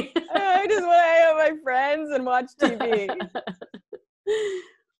me. I just want to hang out with my friends and watch TV.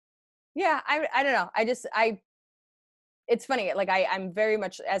 Yeah, I don't know. It's funny. Like I'm very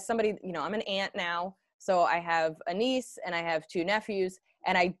much, as somebody, you know, I'm an aunt now. So I have a niece and I have 2 nephews,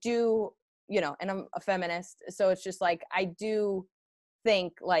 and I do, you know, and I'm a feminist. So it's just like, I do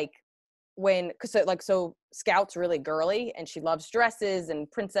think like so Scout's really girly and she loves dresses and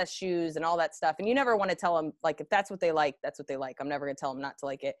princess shoes and all that stuff. And you never want to tell them, like, if that's what they like, that's what they like. I'm never going to tell them not to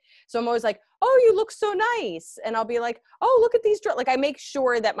like it. So I'm always like, oh, you look so nice. And I'll be like, oh, look at these like I make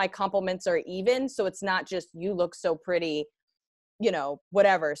sure that my compliments are even. So it's not just, you look so pretty, you know,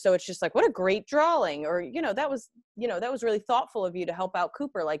 whatever. So it's just like, what a great drawing, or, you know, that was really thoughtful of you to help out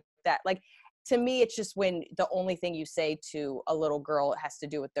Cooper like that. Like, to me, it's just when the only thing you say to a little girl has to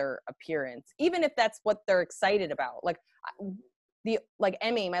do with their appearance, even if that's what they're excited about. Like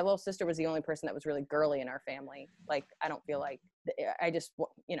Emmy, my little sister, was the only person that was really girly in our family. Like, I don't feel like I just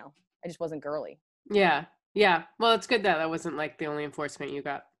wasn't girly. Yeah. Yeah. Well, it's good that wasn't like the only enforcement you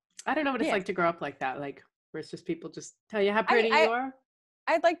got. I don't know what it's like to grow up like that. Like, where it's just people just tell you how pretty you are.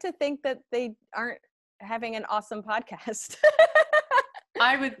 I'd like to think that they aren't having an awesome podcast.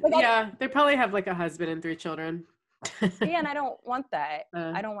 I would, they probably have like a husband and 3 children. Yeah, and I don't want that.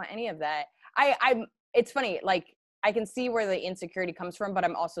 I don't want any of that. It's funny, like, I can see where the insecurity comes from, but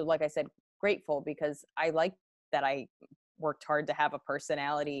I'm also, like I said, grateful because I like that I worked hard to have a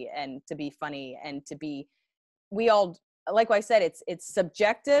personality and to be funny and to be, we all, like I said, it's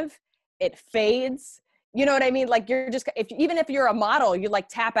subjective, it fades. You know what I mean? Like, you're just, even if you're a model, you like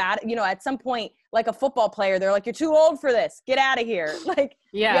tap out, you know, at some point, like a football player, they're like, you're too old for this. Get out of here. Like,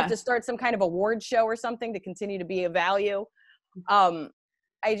 you have to start some kind of award show or something to continue to be of value.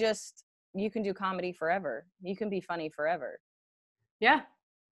 You can do comedy forever. You can be funny forever. Yeah.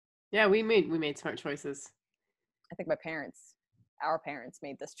 Yeah. We made smart choices. I think our parents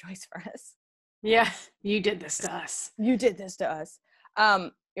made this choice for us. Yeah. You did this to us. You want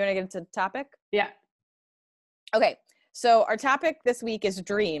to get into the topic? Yeah. Okay, so our topic this week is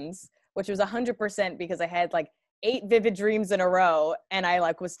dreams, which was 100% because I had like 8 vivid dreams in a row, and I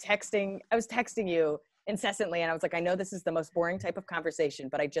was texting you incessantly, and I was like, I know this is the most boring type of conversation,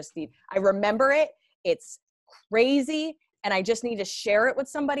 but I remember it, it's crazy, and I just need to share it with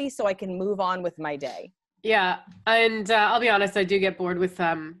somebody so I can move on with my day. Yeah, and I'll be honest, I do get bored with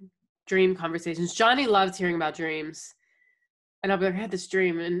dream conversations. Johnny loves hearing about dreams, and I'll be like, I had this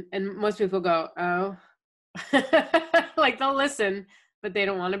dream, and most people go, oh. Like, they'll listen, but they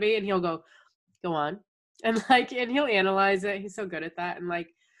don't want to be, and he'll go on, and he'll analyze it. He's so good at that. And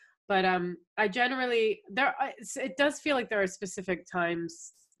but I generally, it does feel like there are specific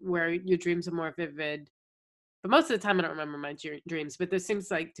times where your dreams are more vivid, but most of the time I don't remember my dreams, but there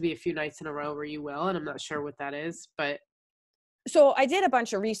seems like to be a few nights in a row where you will, and I'm not sure what that is. But so I did a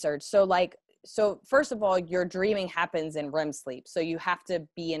bunch of research. So first of all, your dreaming happens in REM sleep. So you have to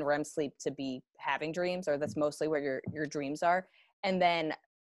be in REM sleep to be having dreams, or that's mostly where your dreams are. And then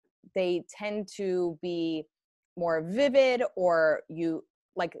they tend to be more vivid, or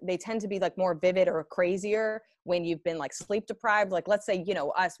they tend to be like more vivid or crazier when you've been like sleep deprived. Like, let's say, you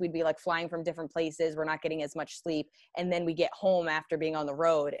know, we'd be like flying from different places. We're not getting as much sleep. And then we get home after being on the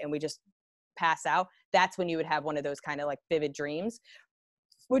road and we just pass out. That's when you would have one of those kind of like vivid dreams.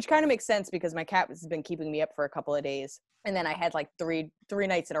 Which kind of makes sense because my cat has been keeping me up for a couple of days. And then I had like three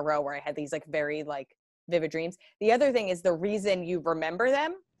nights in a row where I had these like very like vivid dreams. The other thing is the reason you remember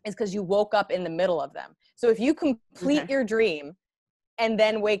them is because you woke up in the middle of them. So if you complete your dream and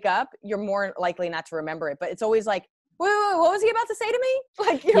then wake up, you're more likely not to remember it. But it's always like, wait, what was he about to say to me?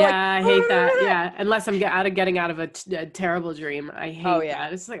 Like, you're I hate that. Yeah, unless I'm getting out of a terrible dream. I hate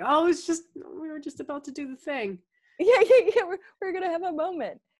that. It's like, it's just, we were just about to do the thing. Yeah. We're going to have a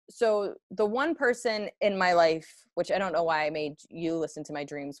moment. So the one person in my life, which I don't know why I made you listen to my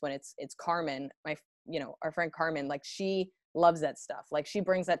dreams when it's Carmen, our friend Carmen, like, she loves that stuff. Like, she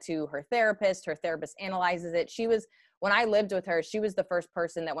brings that to her therapist analyzes it. She was when I lived with her, she was the first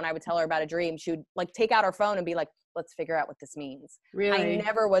person that when I would tell her about a dream, she would like take out her phone and be like, let's figure out what this means. Really? I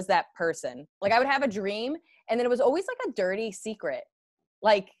never was that person. Like I would have a dream and then it was always like a dirty secret.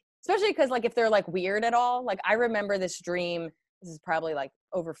 Like, especially because like if they're like weird at all, like I remember this dream, this is probably like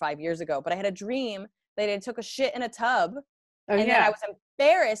over 5 years ago, but I had a dream that I took a shit in a tub. Oh, And yeah. then I was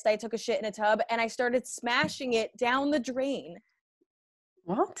embarrassed. I took a shit in a tub and I started smashing it down the drain.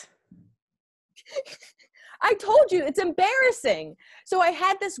 What? I told you, it's embarrassing. So I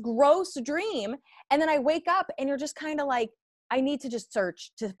had this gross dream and then I wake up and you're just kind of like, I need to just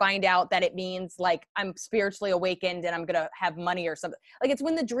search to find out that it means like I'm spiritually awakened and I'm going to have money or something. Like it's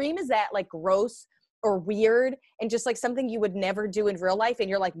when the dream is that like gross or weird and just like something you would never do in real life and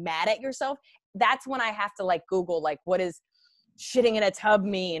you're like mad at yourself. That's when I have to like Google like what is shitting in a tub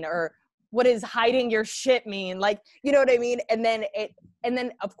mean or what does hiding your shit mean? Like, you know what I mean? And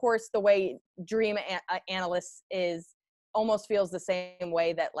then of course the way dream analysts is almost feels the same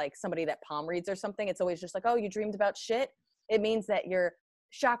way that like somebody that palm reads or something. It's always just like, oh, you dreamed about shit. It means that your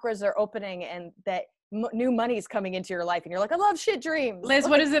chakras are opening and that new money is coming into your life. And you're like, I love shit dreams. Liz,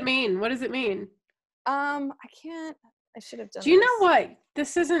 like, what does it mean? What does it mean? I should have done Do you this. know what?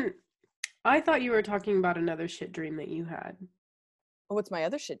 This isn't, I thought you were talking about another shit dream that you had. What's my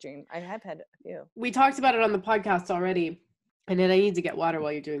other shit dream? I have had a few. We talked about it on the podcast already. And then I need to get water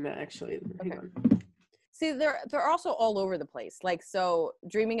while you're doing that, actually. Hang on. See, they're also all over the place. Like, so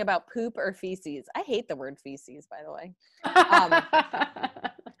dreaming about poop or feces. I hate the word feces, by the way.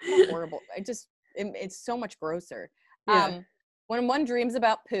 Horrible. It's so much grosser. Yeah. When one dreams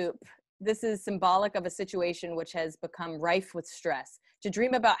about poop, this is symbolic of a situation which has become rife with stress. To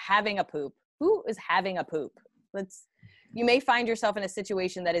dream about having a poop. Who is having a poop? You may find yourself in a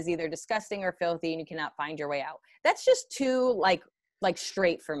situation that is either disgusting or filthy and you cannot find your way out. That's just too like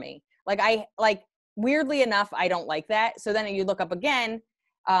straight for me. Weirdly enough, I don't like that. So then you look up again,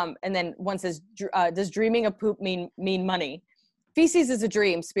 and then one says, does dreaming of poop mean money? Feces is a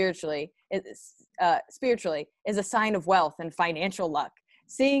dream spiritually. Spiritually is a sign of wealth and financial luck.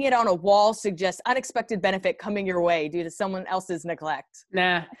 Seeing it on a wall suggests unexpected benefit coming your way due to someone else's neglect.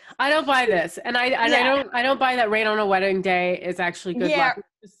 Nah, I don't buy this, and I don't buy that rain on a wedding day is actually good luck.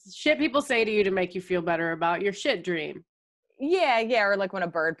 It's shit people say to you to make you feel better about your shit dream. Yeah, or like when a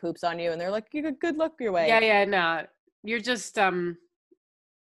bird poops on you and they're like, you got good luck your way. Yeah, nah. You're just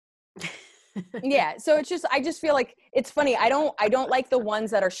Yeah, so it's just, I just feel like it's funny. I don't like the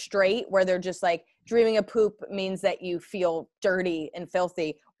ones that are straight where they're just like dreaming of poop means that you feel dirty and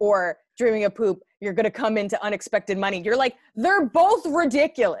filthy, or dreaming of poop, you're going to come into unexpected money. You're like, they're both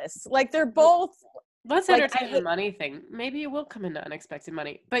ridiculous. Like they're both. Let's entertain the money thing. Maybe you will come into unexpected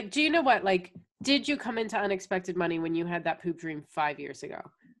money. But do you know what? Like, did you come into unexpected money when you had that poop dream 5 years ago?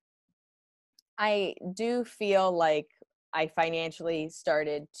 I do feel like I financially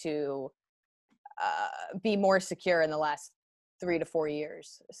started to be more secure in the last 3 to 4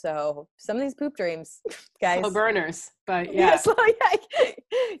 years. So some of these poop dreams, guys. Slow burners, but yeah.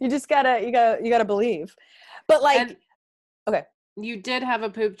 You just gotta believe. But like, okay. You did have a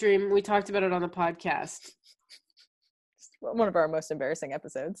poop dream. We talked about it on the podcast. One of our most embarrassing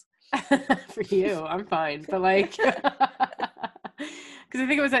episodes. For you, I'm fine. But like, because I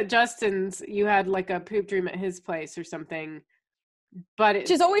think it was at Justin's, you had like a poop dream at his place or something. But it's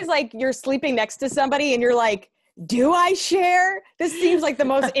just always like you're sleeping next to somebody and you're like, do I share? This seems like the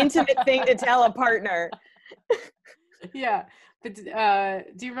most intimate thing to tell a partner. Yeah. But do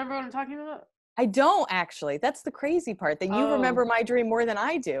you remember what I'm talking about? I don't actually. That's the crazy part, that you remember my dream more than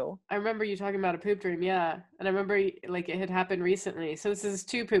I do. I remember you talking about a poop dream, yeah. And I remember like it had happened recently. So this is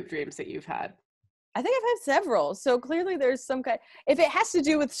 2 poop dreams that you've had. I think I've had several. So clearly there's some kind, if it has to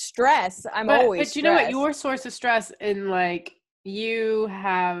do with stress, always But you know what? Your source of stress in like, you've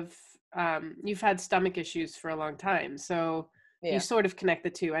had stomach issues for a long time. So you sort of connect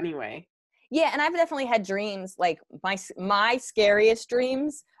the two anyway. Yeah. And I've definitely had dreams, like my scariest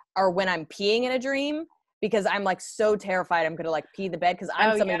dreams are when I'm peeing in a dream, because I'm like so terrified I'm going to like pee the bed, because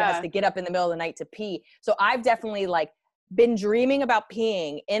I'm somebody that has to get up in the middle of the night to pee. So I've definitely like been dreaming about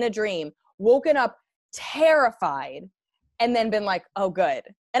peeing in a dream, woken up terrified, and then been like, oh, good.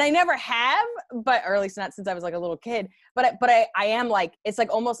 And I never have, or at least not since I was like a little kid. But I am like, it's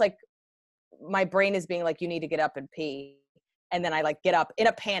like almost like my brain is being like, you need to get up and pee. And then I like get up in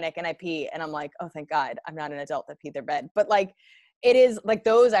a panic and I pee, and I'm like, oh, thank God I'm not an adult that peed their bed. But like, it is like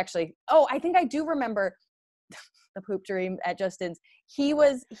those actually. Oh, I think I do remember the poop dream at Justin's. He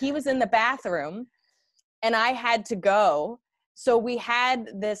was in the bathroom and I had to go. So we had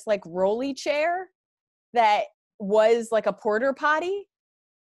this like rolly chair that was like a porter potty.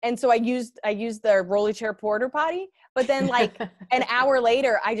 And so I used the rolly chair porta potty, but then like an hour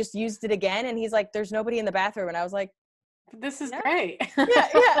later, I just used it again. And he's like, there's nobody in the bathroom. And I was like, this is yeah. great.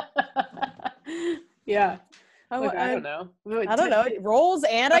 Yeah. Yeah. Look, I I don't know. I don't know. It rolls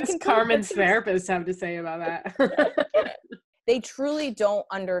and What I does can Carmen's therapist have to say about that? They truly don't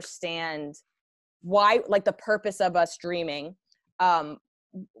understand why, like the purpose of us dreaming.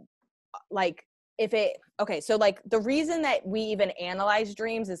 Like so like the reason that we even analyze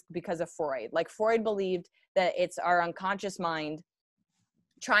dreams is because of Freud. Like Freud believed that it's our unconscious mind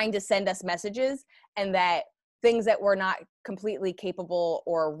trying to send us messages, and that things that we're not completely capable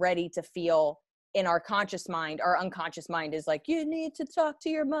or ready to feel in our conscious mind, our unconscious mind is like, you need to talk to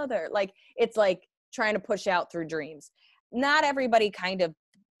your mother. Like it's like trying to push out through dreams. Not everybody kind of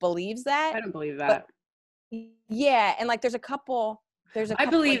believes that. I don't believe that. Yeah. And like there's a couple I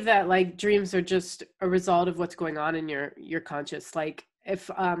believe that like dreams are just a result of what's going on in your conscious. Like if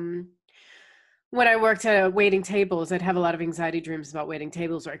when I worked at waiting tables, I'd have a lot of anxiety dreams about waiting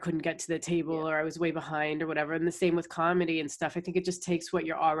tables, or I couldn't get to the table, or I was way behind or whatever. And the same with comedy and stuff. I think it just takes what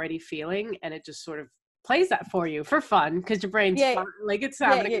you're already feeling and it just sort of plays that for you for fun, because your brain's fun. Like it's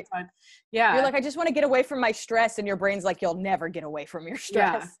having a good time. Yeah. You're like, I just want to get away from my stress, and your brain's like, you'll never get away from your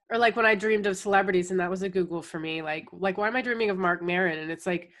stress. Yeah. Or like when I dreamed of celebrities, and that was a Google for me. Like why am I dreaming of Mark Maron? And it's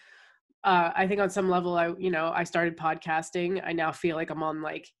like, I think on some level, I started podcasting. I now feel like I'm on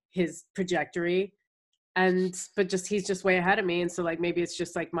like his trajectory, but he's just way ahead of me. And so like, maybe it's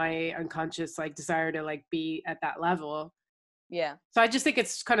just like my unconscious, like desire to like be at that level. Yeah. So I just think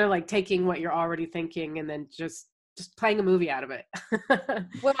it's kind of like taking what you're already thinking and then just playing a movie out of it.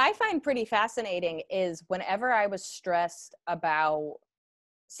 What I find pretty fascinating is whenever I was stressed about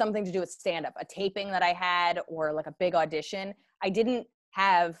something to do with stand-up, a taping that I had or like a big audition, I didn't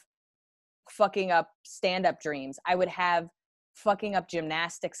have fucking up stand-up dreams. I would have fucking up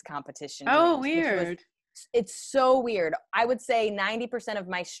gymnastics competition dreams. Oh, weird. It's so weird. I would say 90% of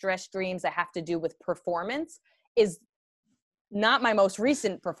my stress dreams that have to do with performance is not my most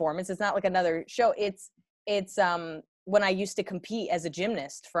recent performance. It's not like another show. It's when I used to compete as a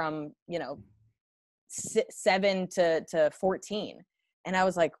gymnast from 7 to 14, and I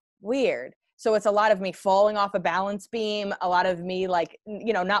was like, weird. So it's a lot of me falling off a balance beam, a lot of me like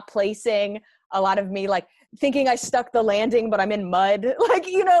not placing, a lot of me like thinking I stuck the landing but I'm in mud, like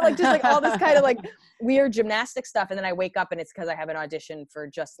like just like all this kind of like weird gymnastic stuff. And then I wake up and it's because I have an audition for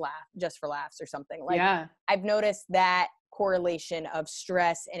Just for Laughs or something. Like yeah. I've noticed that correlation of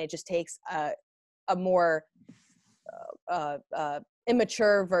stress, and it just takes a more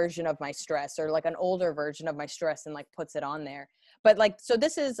immature version of my stress, or like an older version of my stress, and like puts it on there. But like, so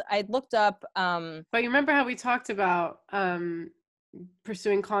this is, I looked up but you remember how we talked about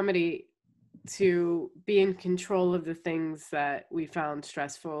pursuing comedy to be in control of the things that we found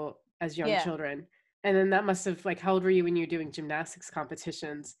stressful as young children. And then that must have, like, how old were you when you were doing gymnastics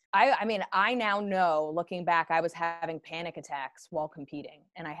competitions? I mean, I now know, looking back, I was having panic attacks while competing,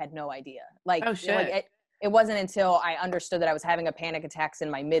 and I had no idea. Like, oh, shit. Like it wasn't until I understood that I was having a panic attacks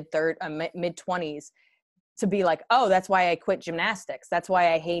in my mid-20s to be like, oh, that's why I quit gymnastics. That's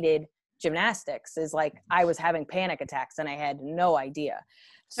why I hated gymnastics, is like I was having panic attacks and I had no idea.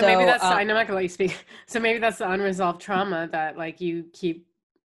 So maybe that's, I'm not gonna let you speak. So maybe that's the unresolved trauma that like you keep,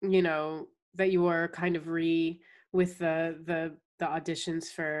 that you were kind of with the auditions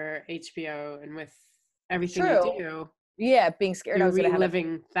for HBO and with everything you do. Yeah, being scared. I was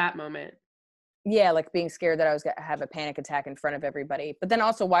reliving that moment. Yeah, like being scared that I was going to have a panic attack in front of everybody. But then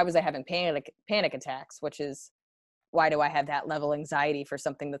also, why was I having panic attacks? Which is, why do I have that level of anxiety for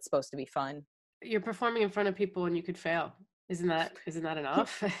something that's supposed to be fun? You're performing in front of people and you could fail. Isn't that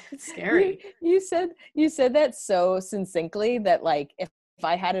enough? It's scary. You said that so succinctly that like if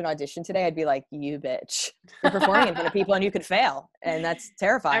I had an audition today, I'd be like, you bitch, you're performing in front of people and you could fail, and that's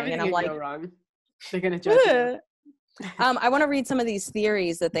terrifying. Everything and I'm like, go wrong. They're gonna judge you. I want to read some of these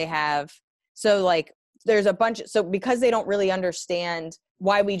theories that they have. So like there's a bunch. So because they don't really understand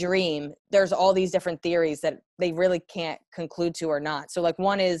why we dream, there's all these different theories that they really can't conclude to or not. So like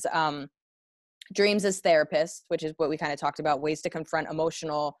one is dreams as therapists, which is what we kind of talked about, ways to confront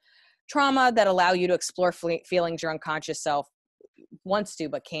emotional trauma that allow you to explore feelings your unconscious self wants to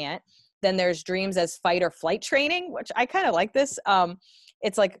but can't. Then there's dreams as fight or flight training, which I kind of like this.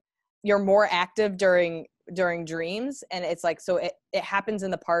 It's like you're more active during dreams, and it's like, so it happens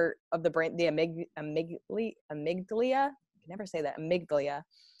in the part of the brain, the amygdala, I can never say that, amygdala,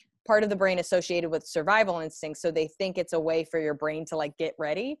 part of the brain associated with survival instincts. So they think it's a way for your brain to like get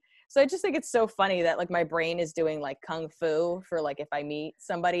ready. So I just think it's so funny that like my brain is doing like kung fu for like if I meet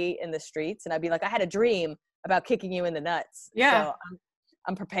somebody in the streets, and I'd be like, I had a dream about kicking you in the nuts. Yeah. So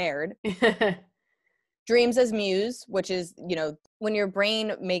I'm prepared. Dreams as muse, which is, you know, when your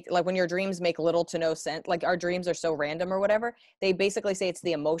brain when your dreams make little to no sense, like our dreams are so random or whatever, they basically say it's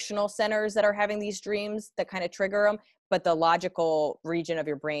the emotional centers that are having these dreams that kind of trigger them, but the logical region of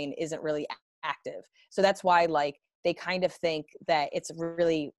your brain isn't really active. So that's why like they kind of think that it's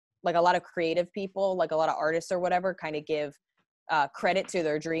really like a lot of creative people, like a lot of artists or whatever, kind of give credit to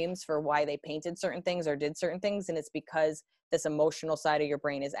their dreams for why they painted certain things or did certain things. And it's because this emotional side of your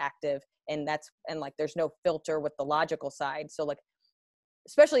brain is active, and like there's no filter with the logical side. So like,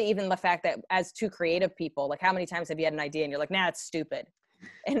 especially even the fact that as two creative people, like how many times have you had an idea and you're like, nah, it's stupid.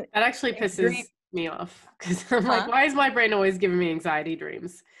 And that actually pisses me off, because I'm like, why is my brain always giving me anxiety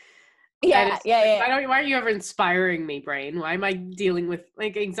dreams? Yeah. Why are you ever inspiring me, brain? Why am I dealing with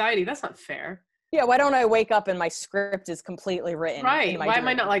like anxiety? That's not fair. Yeah, why don't I wake up and my script is completely written? Right. Why dream? am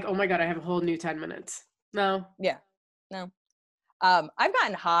I not like, oh my God, I have a whole new 10 minutes? No. Yeah. No. I've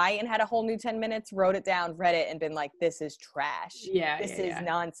gotten high and had a whole new 10 minutes, wrote it down, read it, and been like, this is trash. This is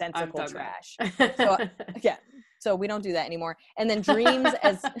nonsensical trash. So yeah. So we don't do that anymore. And then dreams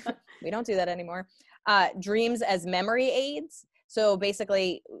as we don't do that anymore. Dreams as memory aids. So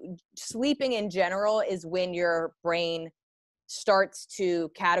basically sleeping in general is when your brain starts to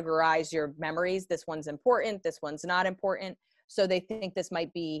categorize your memories. This one's important, this one's not important. So they think this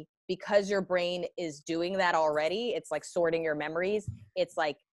might be because your brain is doing that already. It's like sorting your memories. It's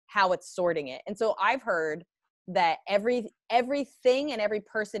like how it's sorting it. And so I've heard that everything and every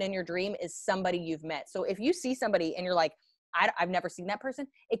person in your dream is somebody you've met. So if you see somebody and you're like, I've never seen that person,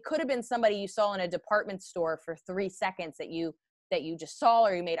 it could have been somebody you saw in a department store for 3 seconds that you just saw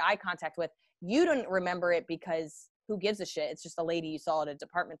or you made eye contact with. You didn't remember it because who gives a shit? It's just a lady you saw at a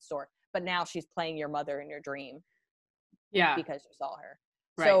department store, but now she's playing your mother in your dream. Yeah. Because you saw her.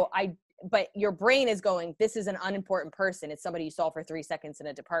 Right. So but your brain is going, this is an unimportant person. It's somebody you saw for 3 seconds in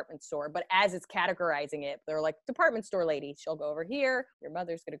a department store. But as it's categorizing it, they're like, department store lady, she'll go over here. Your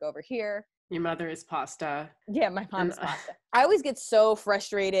mother's going to go over here. Your mother is pasta. Yeah, my mom's pasta. I always get so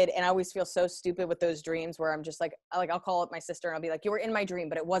frustrated and I always feel so stupid with those dreams where I'm just like I'll call up my sister and I'll be like, you were in my dream,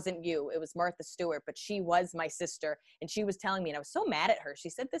 but it wasn't you. It was Martha Stewart, but she was my sister. And she was telling me, and I was so mad at her. She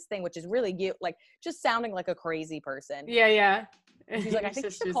said this thing, which is really you, like just sounding like a crazy person. Yeah, yeah. And she's like, I think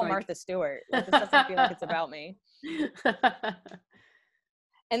you should call Martha Stewart. Like, this doesn't feel like it's about me.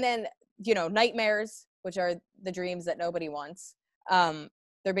 And then, you know, nightmares, which are the dreams that nobody wants.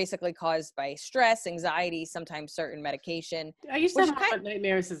 They're basically caused by stress, anxiety, sometimes certain medication. I used to have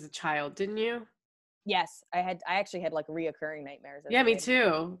nightmares as a child, didn't you? Yes, I actually had like reoccurring nightmares. Yeah, me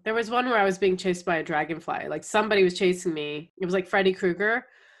too. There was one where I was being chased by a dragonfly. Like somebody was chasing me. It was like Freddy Krueger.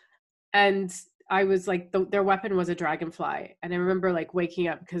 And I was like, their weapon was a dragonfly. And I remember like waking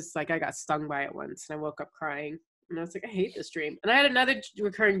up because like I got stung by it once and I woke up crying. And I was like, I hate this dream. And I had another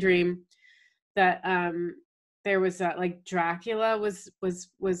recurring dream that there was like Dracula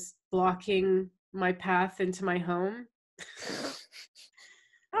was blocking my path into my home.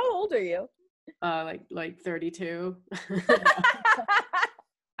 How old are you? Like 32.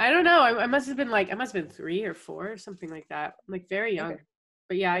 I don't know. I must have been 3 or 4 or something like that. Like very young. Okay.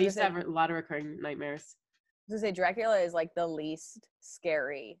 But yeah, I used to have a lot of recurring nightmares. I was gonna say Dracula is like the least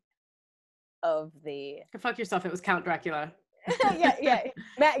scary of the. Go fuck yourself. It was Count Dracula. yeah.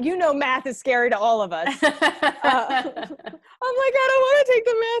 Matt, you know math is scary to all of us. I'm like, I don't want to take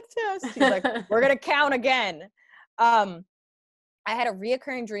the math test. He's like, we're gonna count again. I had a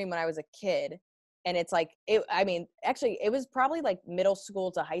reoccurring dream when I was a kid, and it's like actually it was probably like middle school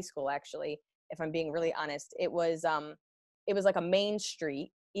to high school, actually, if I'm being really honest. It was like a main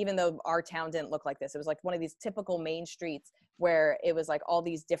street, even though our town didn't look like this. It was like one of these typical main streets where it was like all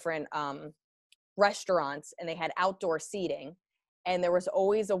these different restaurants, and they had outdoor seating, and there was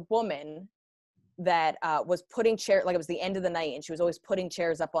always a woman that was putting chairs, like it was the end of the night, and she was always putting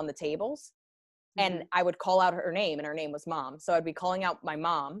chairs up on the tables. Mm-hmm. And I would call out her name, and her name was Mom. So I'd be calling out my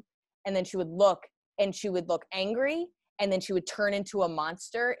mom, and then she would look angry, and then she would turn into a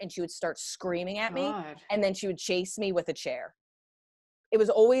monster, and she would start screaming at me, and then she would chase me with a chair. It was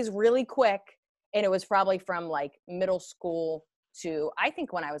always really quick, and it was probably from like middle school to I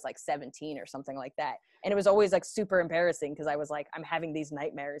think when I was like 17 or something like that. And it was always like super embarrassing because I was like, I'm having these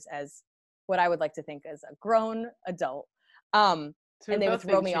nightmares as what I would like to think as a grown adult. So and they would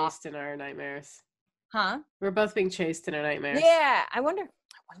throw me off in our nightmares. Huh? We're both being chased in our nightmares. Yeah. I wonder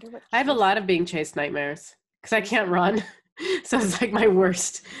what I have a lot of being chased nightmares because I can't run. So it's like my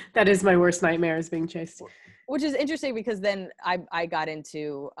worst. That is my worst nightmare, is being chased. Which is interesting because then I got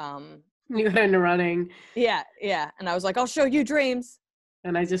into you got into running. Yeah. And I was like, I'll show you dreams.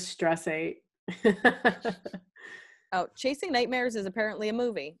 And I just stress ate. Oh, Chasing Nightmares is apparently a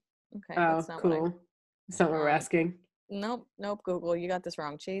movie. Okay, Oh, that's not cool. what That's not what we're Um, asking. Nope, Google, you got this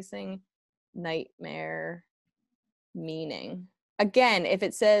wrong. Chasing Nightmare meaning. Again, if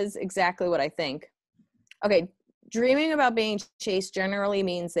it says exactly what I think. Okay, dreaming about being chased generally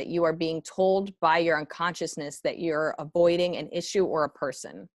means that you are being told by your unconsciousness that you're avoiding an issue or a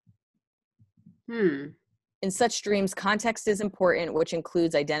person. In such dreams, context is important, which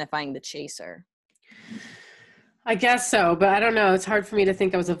includes identifying the chaser. I guess so, but I don't know. It's hard for me to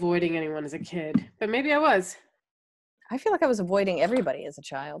think I was avoiding anyone as a kid, but maybe I was. I feel like I was avoiding everybody as a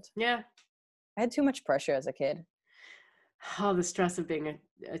child. Yeah. I had too much pressure as a kid. All the stress of being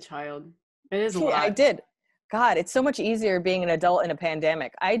a child. It is a Yeah, lot. I did. God, it's so much easier being an adult in a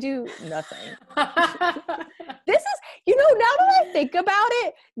pandemic. I do nothing. This is, now that I think about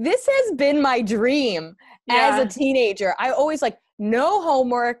it, this has been my dream as a teenager. I always no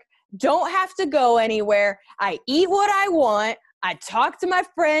homework, don't have to go anywhere. I eat what I want. I talk to my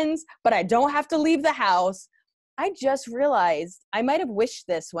friends, but I don't have to leave the house. I just realized I might have wished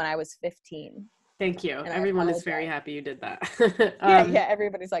this when I was 15. Thank you. Everyone is very happy you did that. Yeah.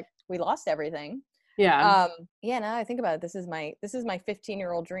 Everybody's like, we lost everything. Yeah. Now I think about it. This is my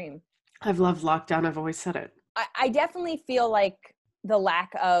 15-year-old dream. I've loved lockdown. I've always said it. I definitely feel like the lack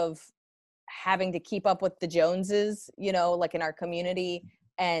of having to keep up with the Joneses, in our community,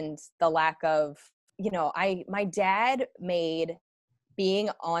 and the lack of, my dad made being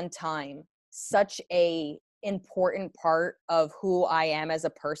on time such a important part of who I am as a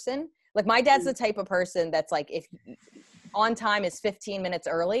person. Like, my dad's the type of person that's like, if on time is 15 minutes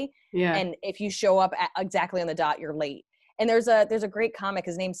early, and if you show up exactly on the dot, you're late. And there's a great comic,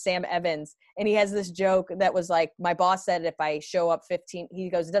 his name's Sam Evans, and he has this joke that was like, my boss said if I show up he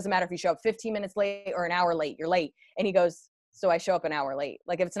goes, it doesn't matter if you show up 15 minutes late or an hour late, you're late. And he goes, so I show up an hour late.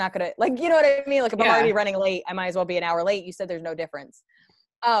 Like, if it's not gonna, you know what I mean? Like, if I'm already running late, I might as well be an hour late. You said there's no difference.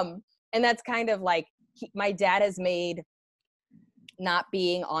 And that's kind of like, my dad has made not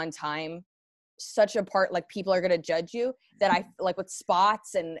being on time such a part, like, people are gonna judge you, that I like with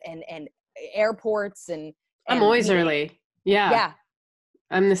spots and airports and I'm always early. Yeah.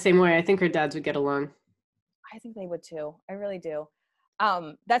 I'm the same way. I think our dads would get along. I think they would too. I really do.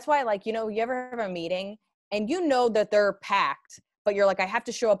 That's why, you ever have a meeting and that they're packed, but you're like, I have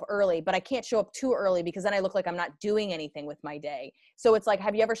to show up early, but I can't show up too early because then I look like I'm not doing anything with my day. So it's like,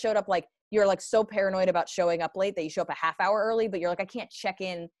 have you ever showed up, you're so paranoid about showing up late that you show up a half hour early, but you're like, I can't check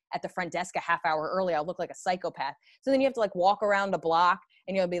in at the front desk a half hour early. I'll look like a psychopath. So then you have to walk around the block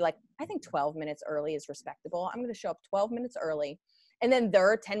and you'll be like, I think 12 minutes early is respectable. I'm going to show up 12 minutes early. And then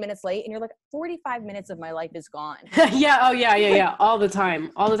they're 10 minutes late and you're like, 45 minutes of my life is gone. Yeah. Oh yeah. All the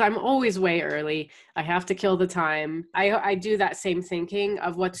time. Always way early. I have to kill the time. I do that same thinking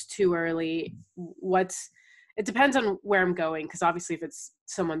of what's too early. It depends on where I'm going. Cause obviously if it's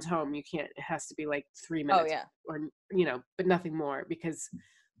someone's home, it has to be 3 minutes. Oh yeah. Or, but nothing more, because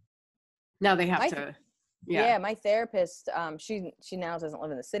now they have to. Yeah. My therapist, she now doesn't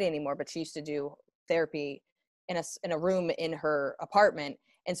live in the city anymore, but she used to do therapy in a room in her apartment.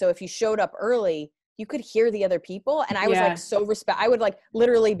 And so if you showed up early, you could hear the other people. And I was I would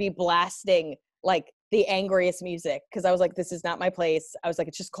literally be blasting the angriest music. Cause I was like, this is not my place. I was like,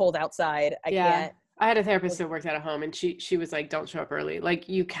 it's just cold outside. I can't. I had a therapist that worked at a home, and she was like, don't show up early.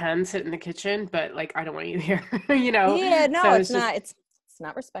 You can sit in the kitchen, but I don't want you here, Yeah, no, so it's not. It's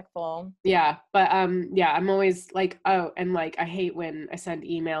not respectful. Yeah. But I'm always I hate when I send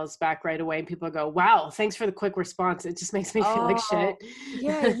emails back right away and people go, wow, thanks for the quick response. It just makes me feel like shit.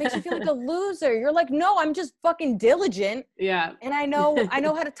 Yeah, it makes you feel like a loser. You're like, no, I'm just fucking diligent. Yeah. And I know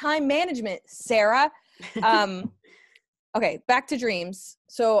how to time management, Sarah. Okay, back to dreams.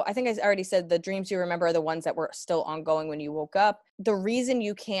 So I think I already said the dreams you remember are the ones that were still ongoing when you woke up. The reason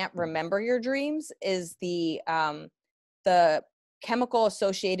you can't remember your dreams is the chemical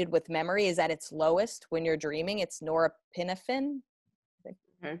associated with memory is at its lowest when you're dreaming. It's norepinephrine.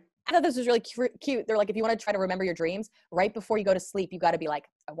 Okay. I thought this was really cute. They're like, if you want to try to remember your dreams, right before you go to sleep, you got to be like,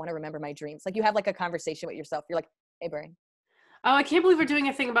 I want to remember my dreams. You have a conversation with yourself. You're like, hey, brain. Oh, I can't believe we're doing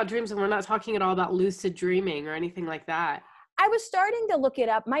a thing about dreams and we're not talking at all about lucid dreaming or anything like that. I was starting to look it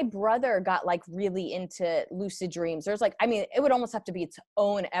up. My brother got really into lucid dreams. There's it would almost have to be its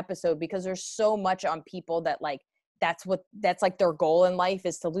own episode because there's so much on people that that's their goal in life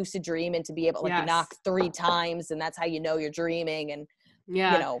is to lucid dream and to be able to knock 3 times. And that's how you're dreaming. And,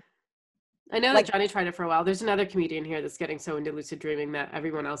 I know that Johnny tried it for a while. There's another comedian here that's getting so into lucid dreaming that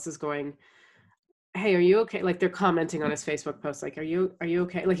everyone else is going, hey, are you okay? They're commenting on his Facebook post. Are you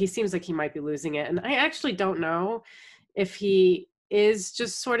okay? He seems like he might be losing it. And I actually don't know if he is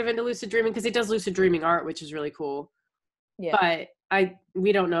just sort of into lucid dreaming because he does lucid dreaming art, which is really cool. But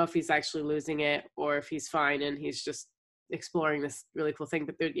we don't know if he's actually losing it or if he's fine and he's just exploring this really cool thing.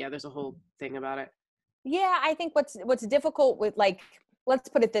 But there's a whole thing about it. Yeah, I think what's difficult with, like, let's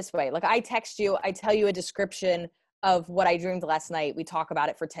put it this way. Like, I text you, I tell you a description of what I dreamed last night. We talk about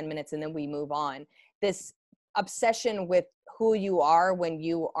it for 10 minutes and then we move on. This obsession with who you are when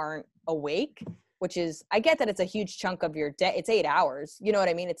you aren't awake, which is, I get that it's a huge chunk of your day. It's 8 hours. You know what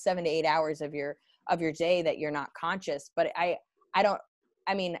I mean? It's 7 to 8 hours of your day that you're not conscious. But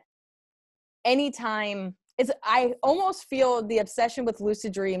anytime I almost feel the obsession with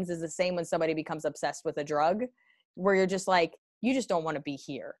lucid dreams is the same when somebody becomes obsessed with a drug, where you're just like, you just don't want to be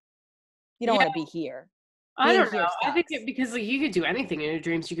here. You don't want to be here. I don't know. I think because you could do anything in your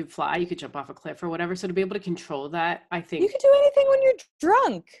dreams. You could fly, you could jump off a cliff or whatever. So to be able to control that, I think. You could do anything when you're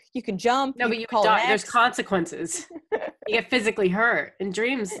drunk. You can jump. No, but you could die. There's consequences. You get physically hurt. In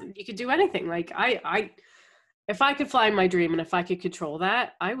dreams, you could do anything. Like if I could fly in my dream and if I could control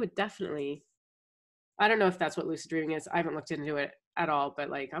that, I would definitely. I don't know if that's what lucid dreaming is. I haven't looked into it at all, but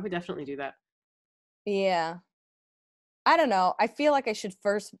like I would definitely do that. Yeah. I don't know. I feel like I should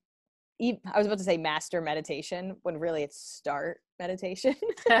first, I was about to say master meditation when really it's start meditation.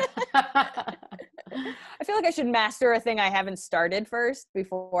 I feel like I should master a thing I haven't started first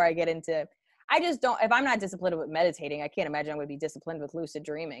before I get into, I just don't, if I'm not disciplined with meditating, I can't imagine I would be disciplined with lucid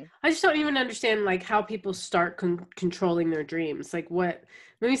dreaming. I just don't even understand like how people start controlling their dreams. Like what,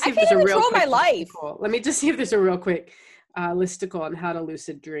 let me see if there's a real quick my life. Listicle. Let me just see if there's a real quick listicle on how to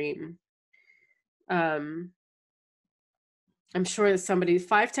lucid dream. I'm sure that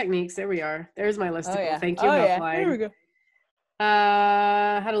 5 techniques. There we are. There's my listicle. Oh, yeah. Thank you, Helpline. Here we go.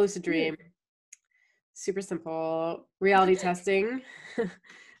 How to lucid dream. Super simple. Reality testing.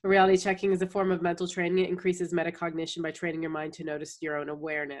 Reality checking is a form of mental training. It increases metacognition by training your mind to notice your own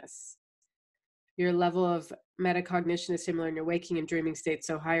awareness. Your level of metacognition is similar in your waking and dreaming states,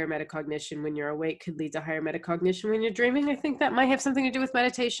 so higher metacognition when you're awake could lead to higher metacognition when you're dreaming. I think that might have something to do with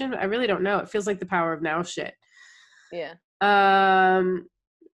meditation. I really don't know. It feels like the power of now shit. Yeah. I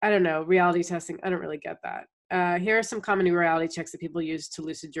don't know. Reality testing. I don't really get that. Here are some common reality checks that people use to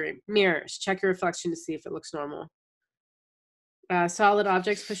lucid dream. Mirrors. Check your reflection to see if it looks normal. Solid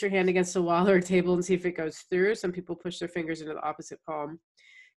objects. Push your hand against a wall or a table and see if it goes through. Some people push their fingers into the opposite palm.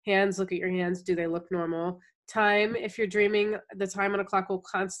 Hands. Look at your hands. Do they look normal? Time. If you're dreaming, the time on a clock will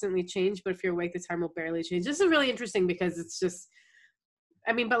constantly change, but if you're awake, the time will barely change. This is really interesting because it's just,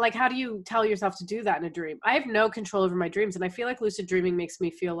 I mean, but like, how do you tell yourself to do that in a dream? I have no control over my dreams. And I feel like lucid dreaming makes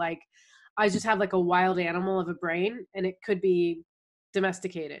me feel like I just have like a wild animal of a brain and it could be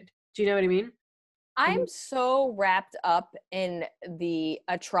domesticated. Do you know what I mean? I'm so wrapped up in the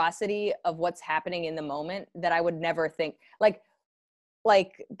atrocity of what's happening in the moment that I would never think, like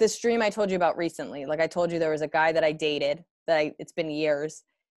this dream I told you about recently. Like I told you, there was a guy that I dated it's been years,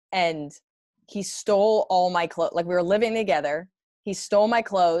 and he stole all my clothes. Like we were living together. He stole my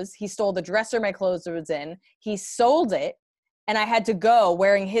clothes. He stole the dresser my clothes was in. He sold it, and I had to go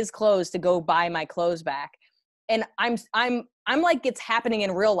wearing his clothes to go buy my clothes back. And I'm like, it's happening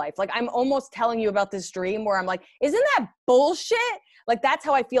in real life. Like I'm almost telling you about this dream where I'm like, isn't that bullshit? Like that's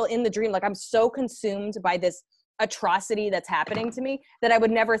how I feel in the dream. Like I'm so consumed by this atrocity that's happening to me that I would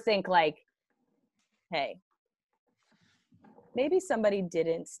never think like, hey, maybe somebody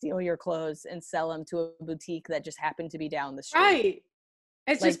didn't steal your clothes and sell them to a boutique that just happened to be down the street. Right.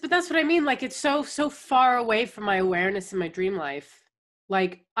 It's like, just, but that's what I mean. Like it's so far away from my awareness in my dream life.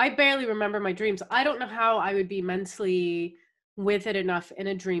 Like I barely remember my dreams. I don't know how I would be mentally with it enough in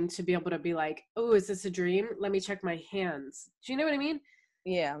a dream to be able to be like, oh, is this a dream? Let me check my hands. Do you know what I mean?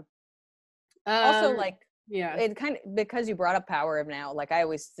 Yeah. Also, like, yeah, it kind of, because you brought up power of now, like I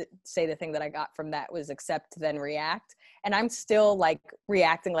always say the thing that I got from that was accept, then react. And I'm still like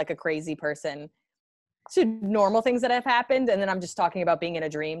reacting like a crazy person to normal things that have happened. And then I'm just talking about being in a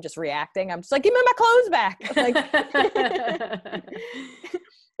dream, just reacting. I'm just like, give me my clothes back. Like,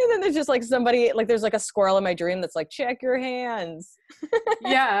 and then there's just like somebody, like there's like a squirrel in my dream that's like, check your hands.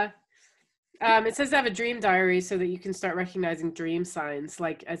 Yeah. It says to have a dream diary so that you can start recognizing dream signs,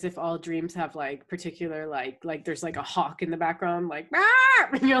 like as if all dreams have like particular, like there's like a hawk in the background, like, ah!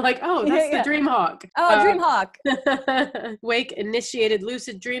 And you're like, oh, that's the dream hawk. Oh, dream hawk. Wake initiated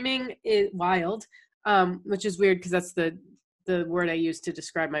lucid dreaming is wild, which is weird because that's the word I use to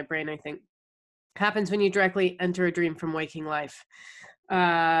describe my brain, I think. Happens when you directly enter a dream from waking life.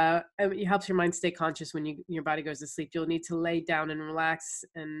 It helps your mind stay conscious when your body goes to sleep. You'll need to lay down and relax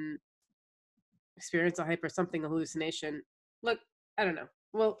and experience a hallucination. Look, I don't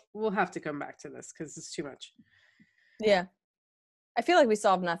know. We'll have to come back to this because it's too much. Yeah. I feel like we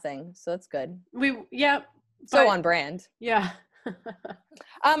solved nothing, so that's good. So on brand. Yeah.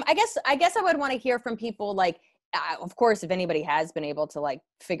 I guess I would want to hear from people like, of course, if anybody has been able to like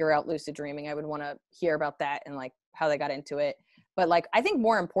figure out lucid dreaming, I would want to hear about that and like how they got into it. But like, I think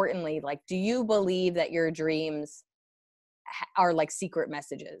more importantly, like, do you believe that your dreams are like secret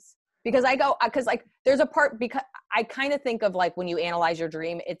messages? Because like there's a part, because I kind of think of like when you analyze your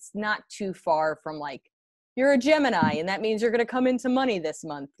dream, it's not too far from like, you're a Gemini and that means you're going to come into money this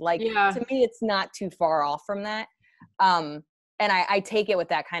month. Like to me, it's not too far off from that. And I take it with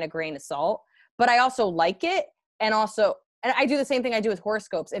that kind of grain of salt, but I also like it. And I do the same thing I do with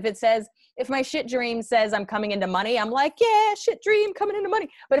horoscopes. If my shit dream says I'm coming into money, I'm like, yeah, shit dream, coming into money.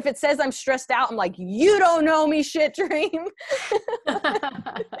 But if it says I'm stressed out, I'm like, you don't know me, shit dream.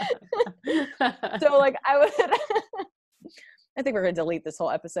 So like I think we're going to delete this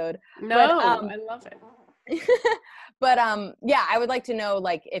whole episode. No, I love it. But yeah, I would like to know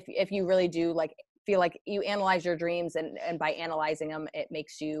like if you really do like feel like you analyze your dreams and by analyzing them, it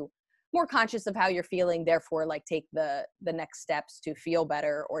makes you more conscious of how you're feeling, therefore like take the next steps to feel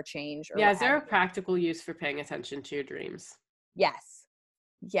better or change. Or is there a practical use for paying attention to your dreams? Yes.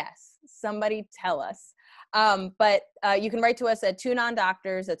 Somebody tell us. But you can write to us at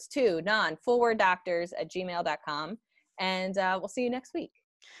 2non-doctors. That's 2 non full word doctors @gmail.com. And we'll see you next week.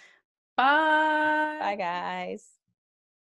 Bye. Bye guys.